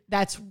 honestly.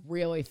 That's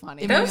really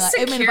funny. Those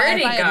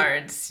security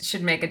guards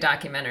should make a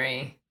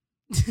documentary.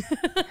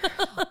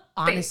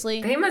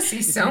 Honestly. They must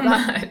see so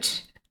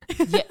much.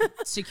 Yeah,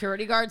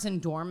 security guards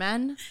and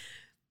doormen.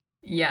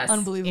 Yes.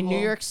 Unbelievable. In New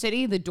York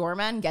City, the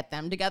doormen, get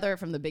them together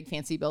from the big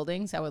fancy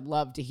buildings. I would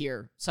love to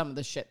hear some of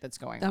the shit that's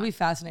going on. That'd be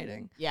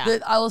fascinating. Yeah.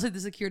 I will say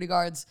the security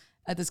guards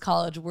at this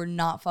college were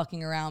not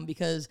fucking around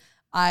because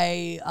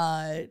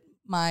my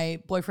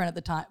boyfriend at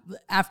the time,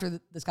 after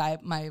this guy,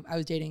 I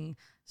was dating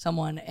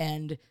someone,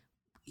 and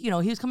he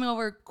was coming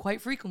over quite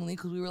frequently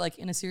because we were like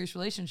in a serious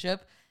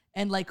relationship,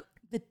 and like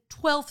the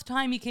 12th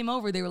time he came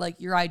over, they were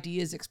like, your ID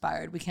is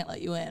expired. We can't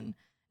let you in.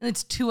 And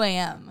it's 2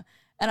 a.m.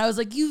 And I was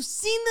like, you've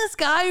seen this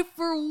guy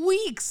for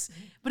weeks.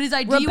 But his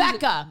ID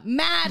Rebecca,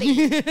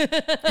 Maddie,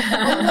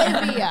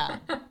 Olivia.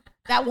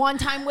 That one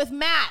time with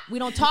Matt. We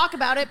don't talk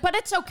about it, but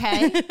it's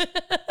okay.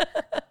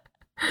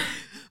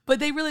 But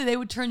they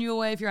would turn you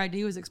away if your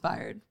ID was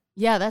expired.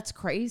 Yeah, that's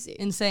crazy.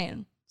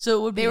 Insane. So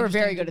it would be They were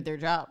very good at their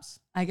jobs.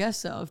 I guess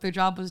so. If their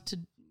job was to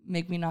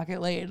make me not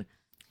get laid.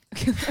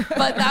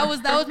 But that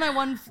was my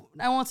one,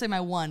 I won't say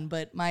my one,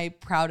 but my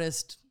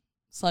proudest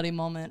slutty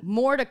moment.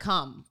 More to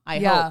come, I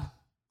hope.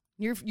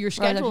 Your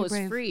schedule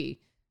is free.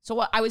 So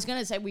what I was going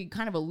to say, we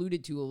kind of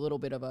alluded to a little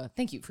bit of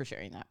thank you for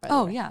sharing that, by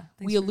the way. Yeah.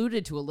 We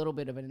alluded to a little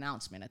bit of an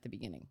announcement at the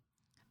beginning.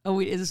 Oh,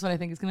 wait, is this what I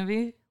think it's going to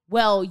be?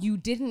 Well,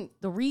 the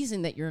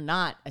reason that you're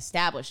not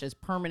established as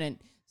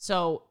permanent.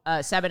 So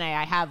Sebene,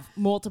 I have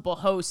multiple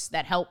hosts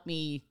that help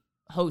me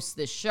host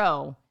this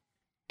show.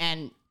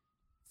 And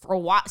for a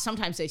while,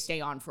 sometimes they stay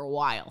on for a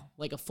while,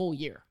 like a full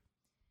year.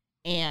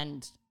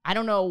 And I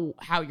don't know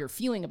how you're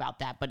feeling about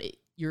that, but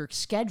your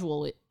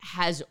schedule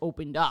has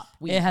opened up.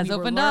 We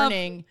were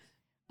learning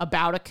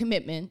about a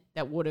commitment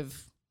that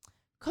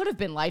could have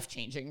been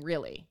life-changing,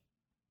 really.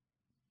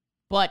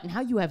 But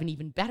now you have an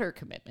even better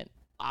commitment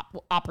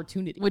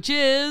opportunity, which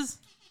is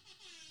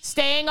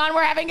staying on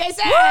We're Having Gay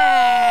Sex.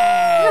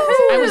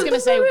 I was going to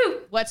say,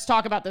 let's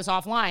talk about this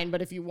offline,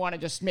 but if you want to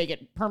just make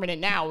it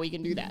permanent now, we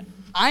can do that.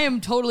 I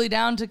am totally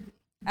down to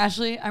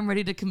Ashley, I'm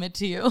ready to commit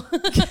to you.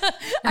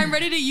 I'm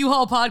ready to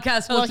U-Haul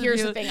podcast. Well,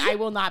 here's the thing. I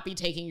will not be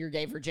taking your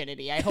gay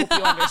virginity. I hope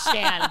you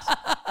understand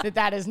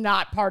that is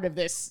not part of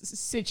this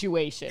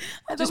situation.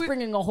 Just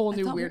bringing a whole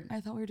new weird.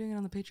 I thought we were doing it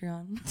on the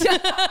Patreon.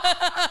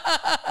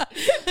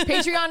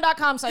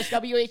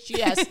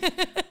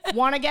 Patreon.com/WHGS.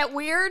 Want to get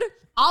weird?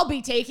 I'll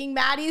be taking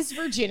Maddie's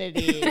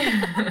virginity.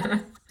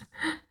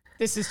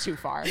 This is too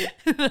far.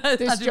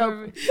 This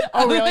joke.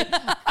 Oh, really?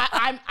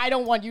 I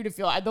don't want you to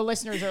feel. The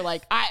listeners are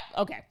like,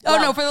 okay. Oh,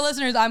 no, for the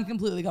listeners, I'm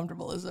completely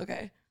comfortable. It's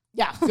okay.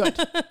 Yeah, good.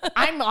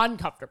 I'm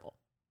uncomfortable.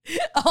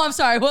 Oh, I'm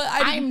sorry. Well,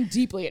 I'm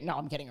deeply. No,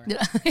 I'm kidding around.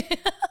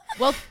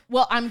 Well,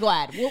 I'm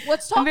glad. Well,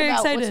 let's talk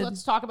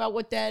about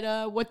what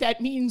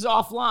that means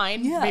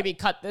offline. Yeah. Maybe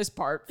cut this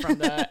part from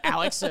the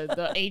Alex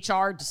the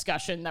HR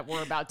discussion that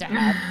we're about to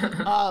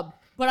have.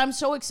 But I'm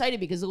so excited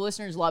because the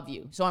listeners love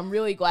you. So I'm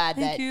really glad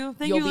that you'll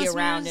be listeners.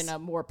 around in a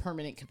more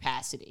permanent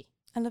capacity.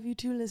 I love you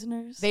too,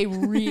 listeners. They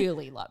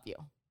really love you.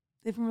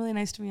 They've been really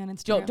nice to me on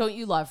Instagram. Don't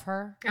you love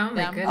her? Oh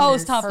my goodness. Oh,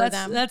 stop. Her,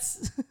 That's a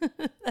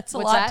What's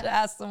lot that? to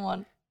ask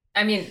someone.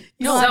 I mean,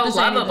 You don't have so to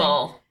say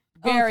lovable.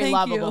 Very thank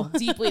lovable, you.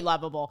 deeply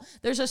lovable.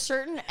 There's a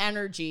certain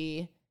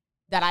energy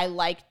that I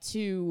like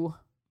to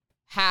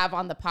have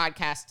on the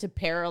podcast to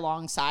pair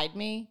alongside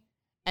me.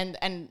 And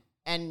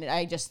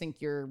I just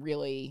think you're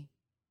really,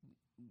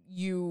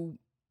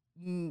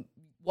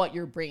 what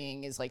you're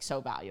bringing is like so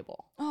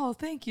valuable. Oh,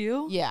 thank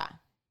you. Yeah.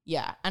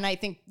 Yeah. And I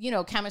think,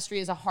 chemistry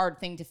is a hard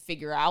thing to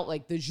figure out,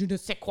 like the je ne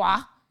sais quoi,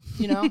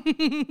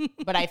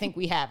 but I think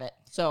we have it.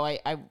 So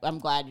I'm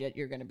glad that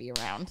you're going to be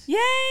around.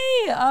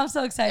 Yay. I'm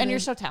so excited. And you're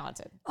so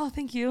talented. Oh,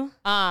 thank you.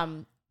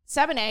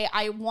 Sebene,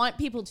 I want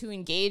people to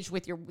engage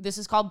with this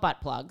is called butt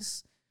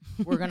plugs.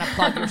 We're going to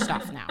plug your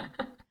stuff now.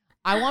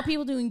 I want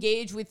people to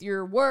engage with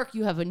your work.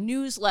 You have a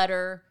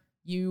newsletter.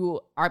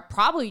 You are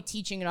probably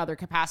teaching in other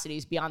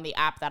capacities beyond the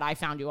app that I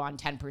found you on,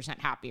 10%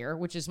 Happier,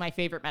 which is my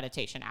favorite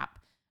meditation app.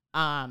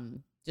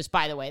 Just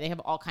by the way, they have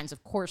all kinds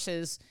of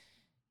courses.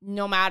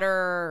 No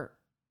matter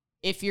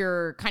if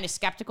you're kind of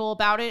skeptical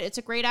about it, it's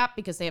a great app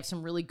because they have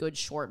some really good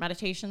short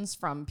meditations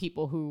from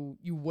people who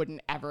you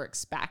wouldn't ever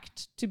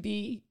expect to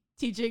be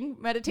teaching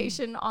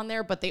meditation on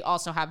there. But they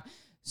also have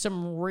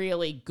some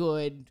really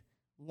good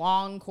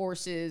long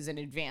courses and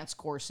advanced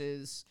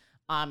courses.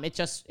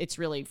 It's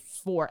really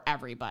for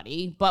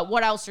everybody. But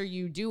what else are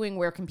you doing?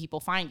 Where can people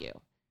find you?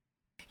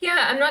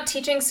 Yeah, I'm not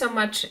teaching so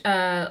much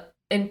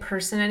in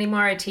person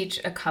anymore. I teach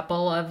a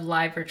couple of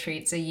live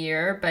retreats a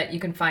year, but you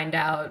can find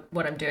out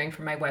what I'm doing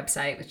from my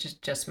website, which is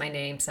just my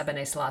name,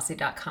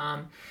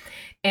 sebeneselassie.com.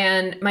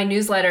 And my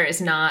newsletter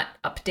is not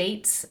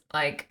updates.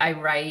 Like I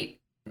write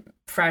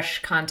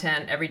fresh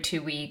content every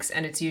 2 weeks,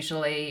 and it's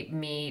usually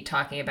me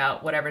talking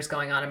about whatever's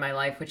going on in my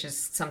life, which is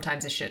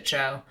sometimes a shit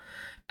show.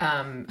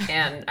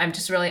 And I'm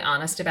just really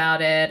honest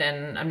about it,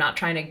 and I'm not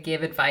trying to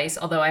give advice,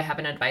 although I have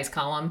an advice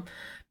column.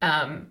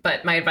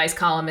 But my advice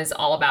column is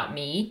all about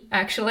me,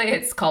 actually.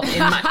 It's called In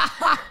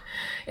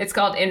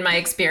My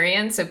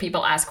Experience. So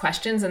people ask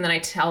questions and then I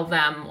tell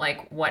them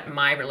like what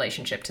my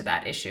relationship to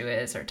that issue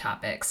is or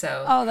topic.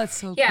 So that's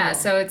so yeah,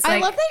 cool. so it's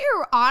like, I love that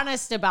you're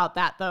honest about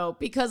that though,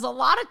 because a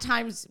lot of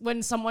times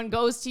when someone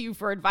goes to you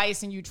for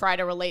advice and you try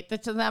to relate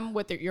that to them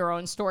with your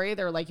own story,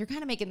 they're like, you're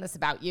kind of making this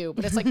about you.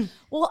 But it's like,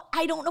 well,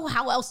 I don't know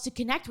how else to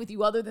connect with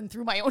you other than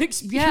through my own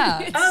experience.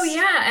 Yeah. Oh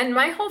yeah. And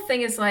my whole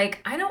thing is like,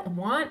 I don't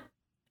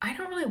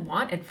really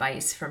want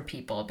advice from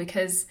people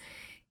because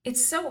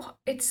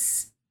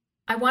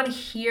I want to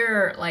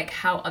hear like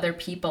how other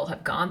people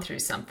have gone through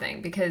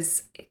something,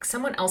 because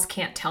someone else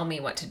can't tell me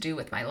what to do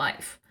with my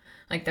life.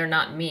 Like they're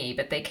not me,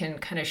 but they can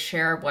kind of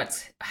share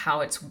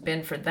how it's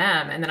been for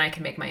them. And then I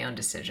can make my own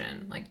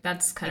decision. Like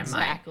that's kind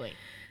Exactly.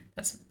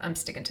 of I'm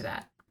sticking to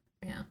that.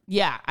 Yeah.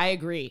 Yeah, I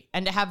agree.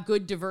 And to have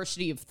good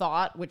diversity of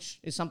thought, which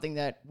is something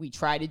that we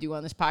try to do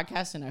on this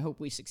podcast, and I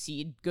hope we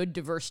succeed. Good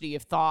diversity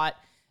of thought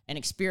and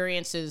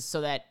experiences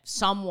so that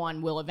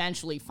someone will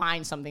eventually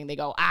find something they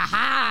go,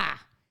 aha,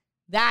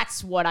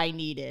 that's what I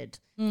needed.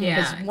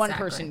 Yeah, Because one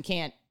person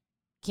can't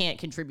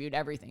contribute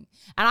everything.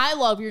 And I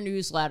love your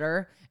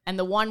newsletter. And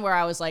the one where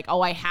I was like,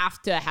 oh, I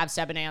have to have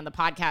Sebene on the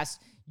podcast.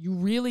 You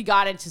really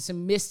got into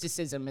some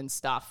mysticism and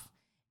stuff.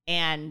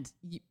 And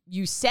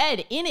you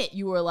said in it,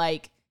 you were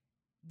like,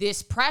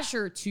 this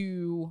pressure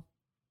to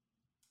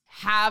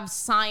have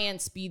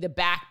science be the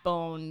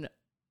backbone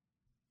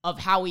of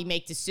how we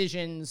make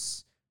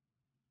decisions,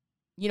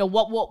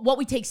 what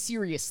we take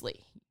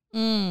seriously.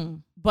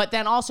 But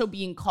then also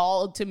being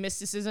called to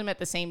mysticism at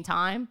the same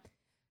time.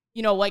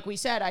 Like we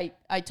said,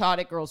 I taught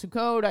at Girls Who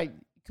Code.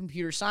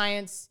 Computer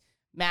science,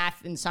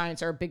 math, and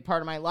science are a big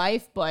part of my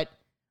life, but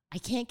I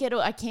can't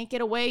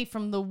get away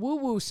from the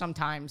woo-woo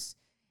sometimes.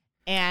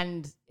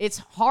 And it's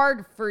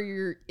hard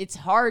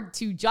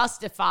to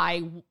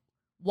justify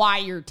why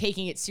you're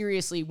taking it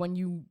seriously when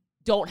you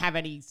don't have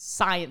any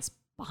science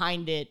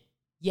behind it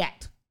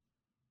yet,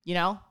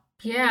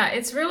 Yeah,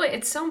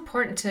 it's so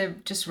important to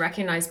just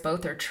recognize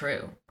both are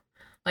true.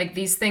 Like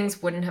these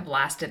things wouldn't have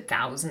lasted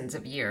thousands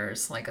of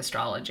years, like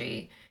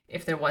astrology,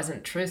 if there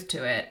wasn't truth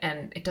to it,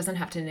 and it doesn't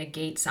have to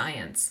negate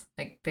science.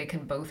 Like they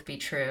can both be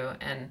true.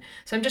 And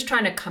so I'm just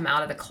trying to come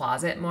out of the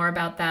closet more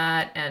about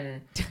that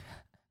and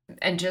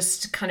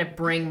just kind of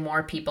bring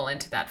more people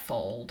into that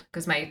fold,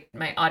 because my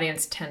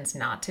audience tends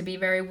not to be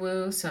very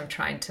woo, so I'm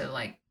trying to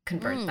like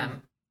convert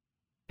them.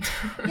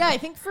 Yeah, I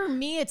think for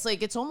me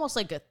it's almost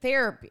like a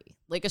therapy.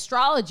 Like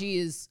astrology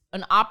is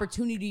an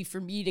opportunity for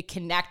me to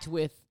connect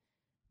with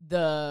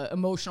the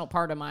emotional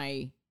part of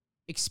my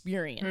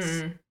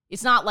experience.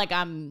 It's not like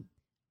I'm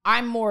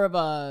more of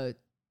a,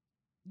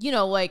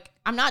 like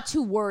I'm not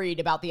too worried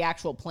about the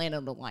actual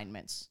planet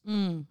alignments.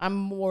 I'm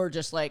more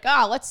just like,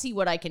 let's see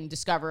what I can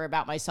discover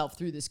about myself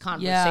through this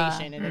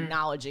conversation and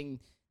acknowledging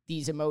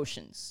these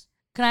emotions.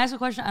 Can I ask a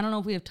question? I don't know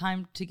if we have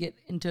time to get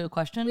into a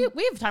question.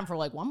 We have time for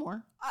like one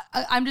more.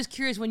 I'm just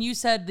curious, when you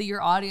said that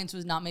your audience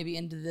was not maybe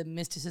into the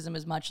mysticism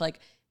as much, like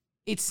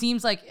it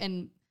seems like,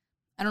 and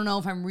I don't know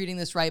if I'm reading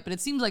this right, but it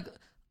seems like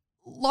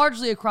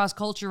largely across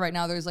culture right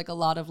now, there's like a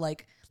lot of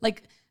like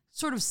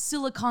sort of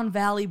Silicon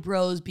Valley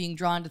bros being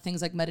drawn to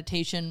things like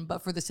meditation,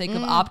 but for the sake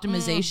of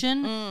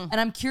optimization. And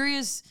I'm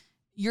curious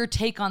your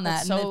take on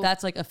that, and if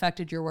that's like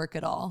affected your work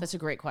at all. That's a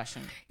great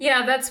question.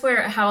 Yeah, that's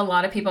how a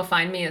lot of people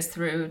find me, is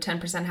through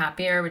 10%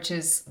 Happier, which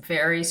is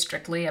very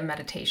strictly a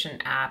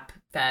meditation app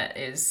that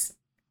is,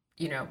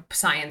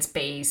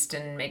 science-based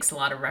and makes a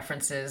lot of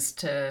references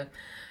to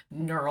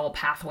neural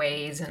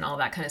pathways and all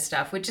that kind of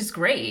stuff, which is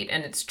great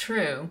and it's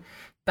true.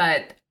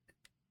 But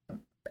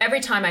every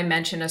time I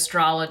mention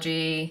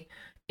astrology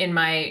in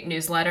my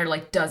newsletter,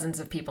 like dozens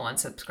of people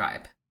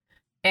unsubscribe.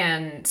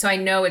 And so I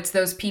know it's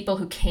those people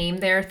who came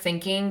there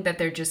thinking that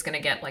they're just going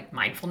to get like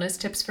mindfulness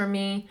tips from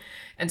me.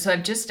 And so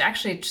I've just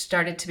actually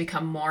started to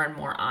become more and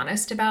more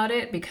honest about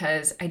it,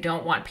 because I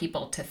don't want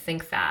people to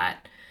think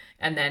that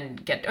and then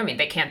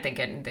they can't think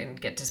it and then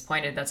get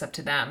disappointed. That's up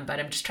to them.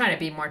 But I'm just trying to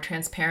be more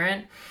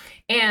transparent.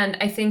 And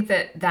I think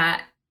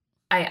that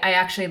I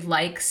actually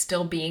like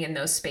still being in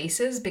those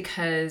spaces,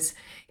 because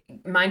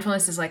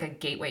mindfulness is like a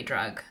gateway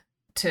drug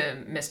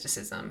to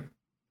mysticism.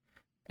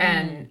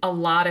 And a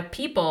lot of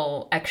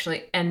people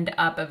actually end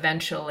up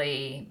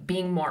eventually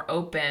being more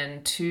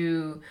open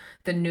to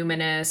the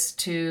numinous,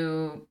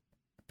 to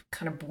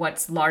kind of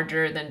what's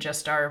larger than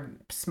just our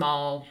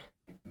small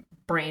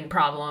brain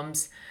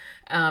problems,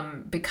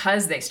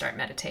 because they start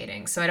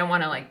meditating. So I don't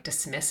want to like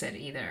dismiss it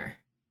either.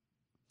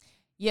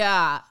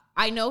 Yeah,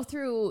 I know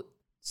through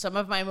some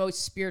of my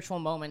most spiritual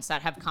moments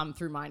that have come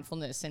through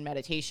mindfulness and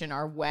meditation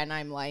are when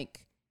I'm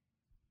like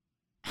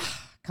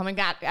coming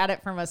back at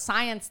it from a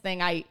science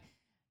thing. I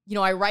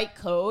write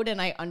code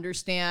and I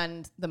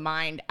understand the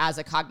mind as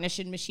a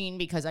cognition machine,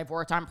 because I've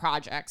worked on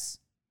projects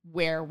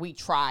where we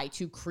try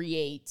to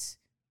create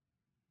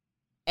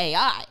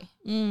AI.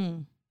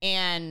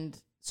 And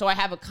so I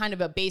have a kind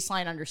of a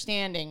baseline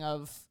understanding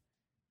of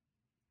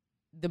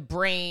the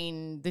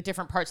brain, the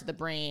different parts of the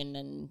brain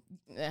and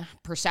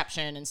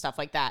perception and stuff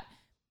like that.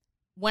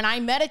 When I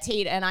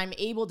meditate and I'm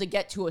able to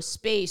get to a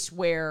space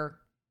where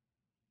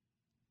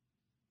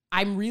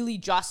I'm really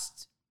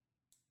just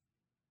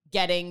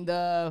getting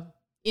the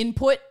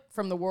input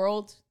from the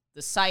world,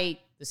 the sight,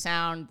 the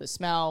sound, the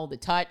smell, the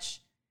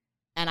touch,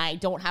 and I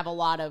don't have a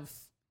lot of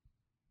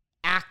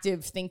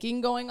active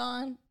thinking going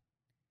on,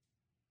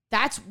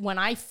 that's when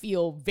I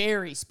feel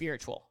very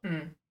spiritual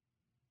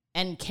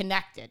and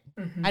connected.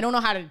 I don't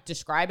know how to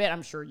describe it.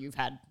 I'm sure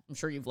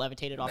you've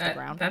levitated off the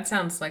ground. That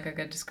sounds like a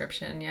good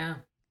description. Yeah.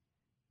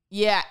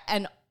 Yeah.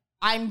 And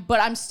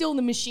I'm still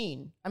the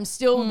machine. I'm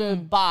still the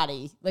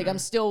body. Like I'm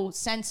still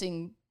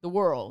sensing the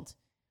world.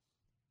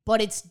 But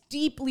it's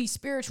deeply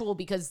spiritual,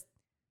 because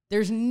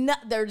there's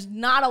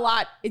not a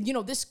lot,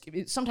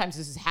 sometimes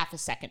this is half a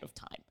second of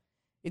time.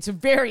 It's a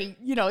very,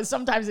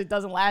 sometimes it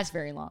doesn't last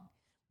very long,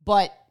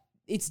 but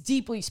it's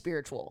deeply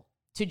spiritual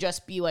to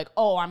just be like,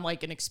 oh, I'm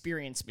like an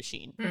experience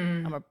machine.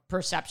 I'm a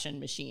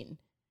perception machine.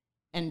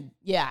 And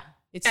yeah,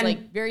 it's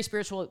like very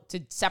spiritual to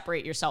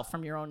separate yourself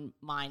from your own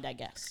mind, I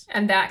guess.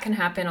 And that can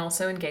happen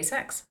also in gay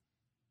sex.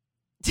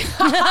 That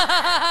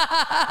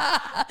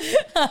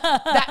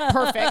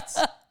perfect.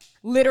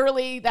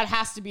 Literally, that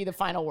has to be the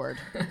final word.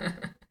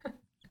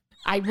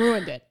 I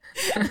ruined it.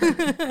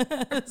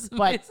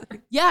 But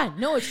yeah,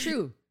 no, it's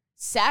true.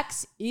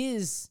 Sex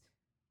is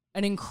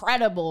an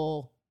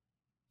incredible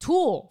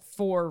tool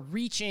for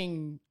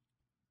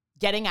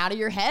getting out of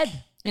your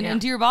head. And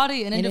into your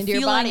body and into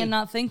feeling and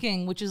not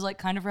thinking, which is like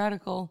kind of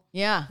radical.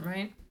 Yeah.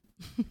 Right.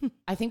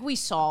 I think we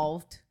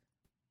solved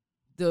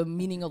the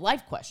meaning of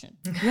life question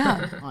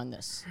on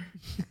this.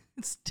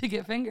 It's to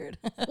get fingered.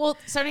 Well,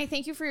 Sebene,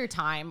 thank you for your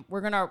time.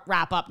 We're going to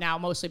wrap up now,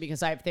 mostly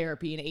because I have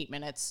therapy in 8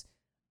 minutes.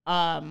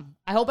 I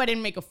hope I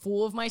didn't make a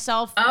fool of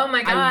myself. Oh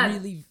my God. I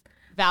really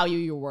value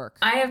your work.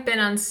 I have been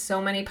on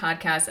so many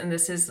podcasts, and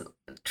this is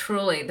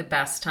truly the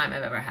best time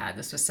I've ever had.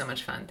 This was so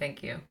much fun.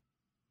 Thank you.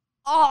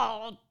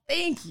 Oh,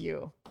 thank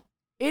you.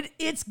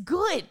 It's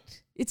good.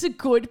 It's a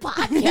good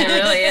podcast. It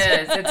really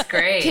is. It's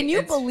great. Can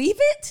you believe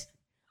it?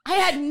 I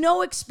had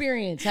no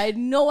experience. I had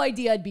no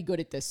idea I'd be good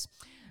at this.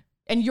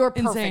 And you're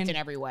perfect Insane. in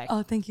every way.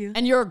 Oh, thank you.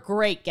 And you're a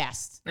great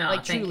guest. Oh,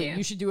 like, thank truly, you.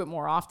 you should do it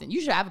more often. You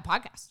should have a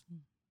podcast.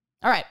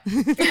 All right.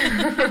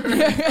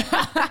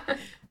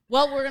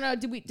 Well, we're going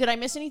to, did I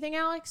miss anything,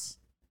 Alex?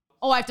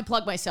 Oh, I have to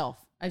plug myself.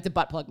 I have to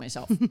butt plug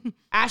myself.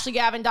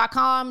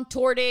 AshleyGavin.com,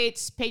 tour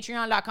dates,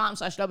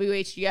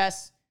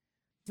 patreon.com/WHGS.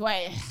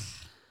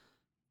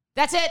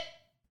 That's it.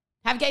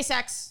 Have gay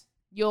sex.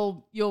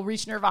 You'll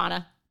reach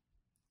nirvana.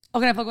 Oh,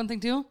 can I plug one thing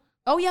too?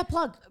 Oh, yeah,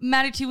 plug.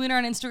 Maddie T. Wiener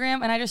on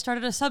Instagram, and I just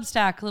started a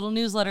Substack little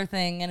newsletter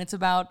thing, and it's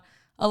about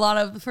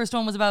the first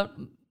one was about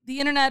the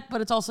internet,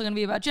 but it's also going to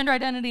be about gender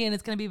identity, and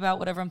it's going to be about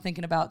whatever I'm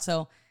thinking about.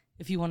 So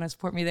if you want to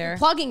support me there.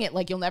 Plugging it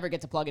like you'll never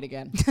get to plug it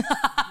again.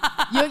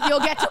 You'll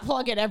get to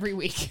plug it every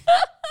week.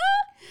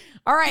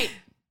 All right.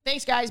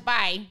 Thanks, guys.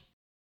 Bye.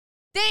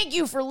 Thank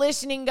you for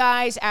listening,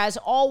 guys. As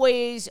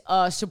always,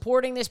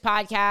 supporting this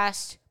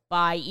podcast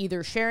by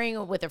either sharing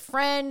it with a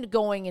friend,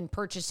 going and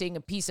purchasing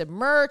a piece of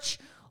merch,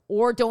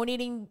 or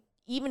donating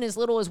even as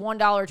little as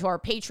 $1 to our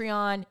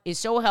Patreon is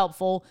so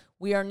helpful.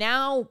 We are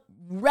now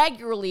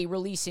regularly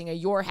releasing a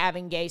You're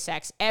Having Gay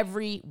Sex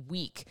every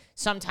week,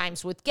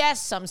 sometimes with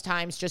guests,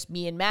 sometimes just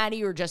me and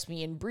Maddie or just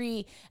me and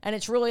Bree, and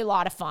it's really a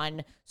lot of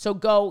fun. So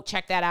go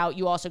check that out.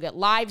 You also get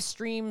live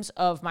streams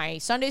of my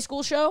Sunday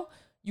school show.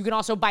 You can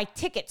also buy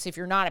tickets if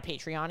you're not a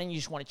Patreon and you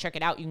just want to check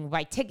it out. You can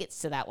buy tickets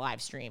to that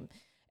live stream.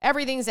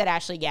 Everything's at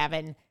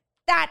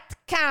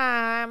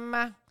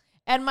AshleyGavin.com.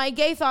 And my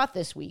gay thought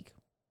this week.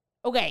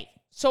 Okay,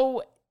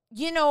 so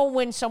you know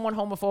when someone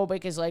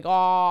homophobic is like, oh,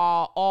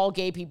 all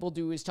gay people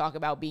do is talk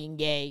about being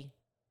gay.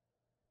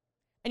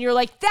 And you're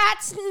like,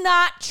 that's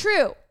not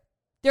true.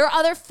 There are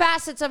other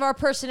facets of our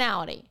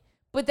personality.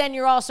 But then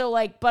you're also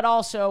like, but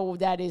also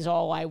that is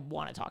all I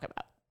want to talk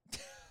about.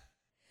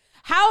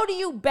 How do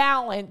you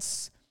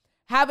balance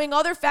having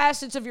other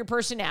facets of your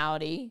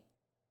personality,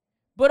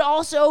 but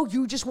also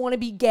you just want to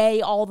be gay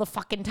all the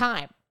fucking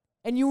time?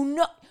 And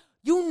you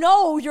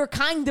know you're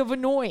kind of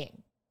annoying.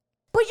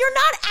 But you're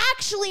not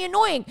actually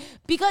annoying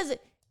because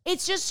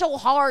it's just so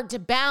hard to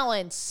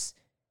balance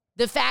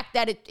the fact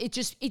that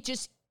it's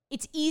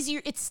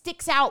easier. It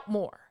sticks out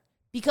more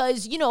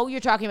because, you know, you're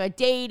talking about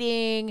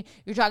dating,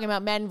 you're talking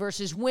about men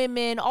versus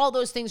women. All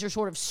those things are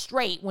sort of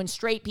straight when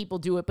straight people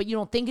do it, but you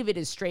don't think of it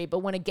as straight.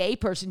 But when a gay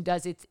person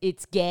does it,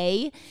 it's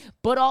gay.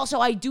 But also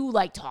I do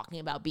like talking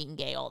about being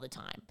gay all the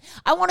time.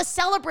 I want to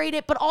celebrate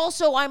it, but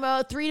also I'm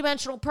a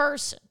three-dimensional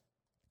person.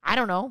 I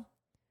don't know.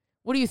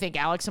 What do you think,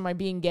 Alex? Am I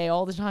being gay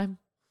all the time?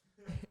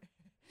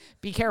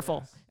 Be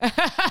careful. Yes.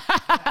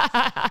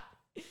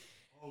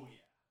 Oh, yeah.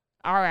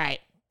 All right.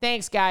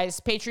 Thanks, guys.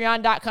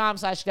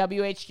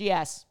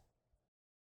 Patreon.com/WHGS.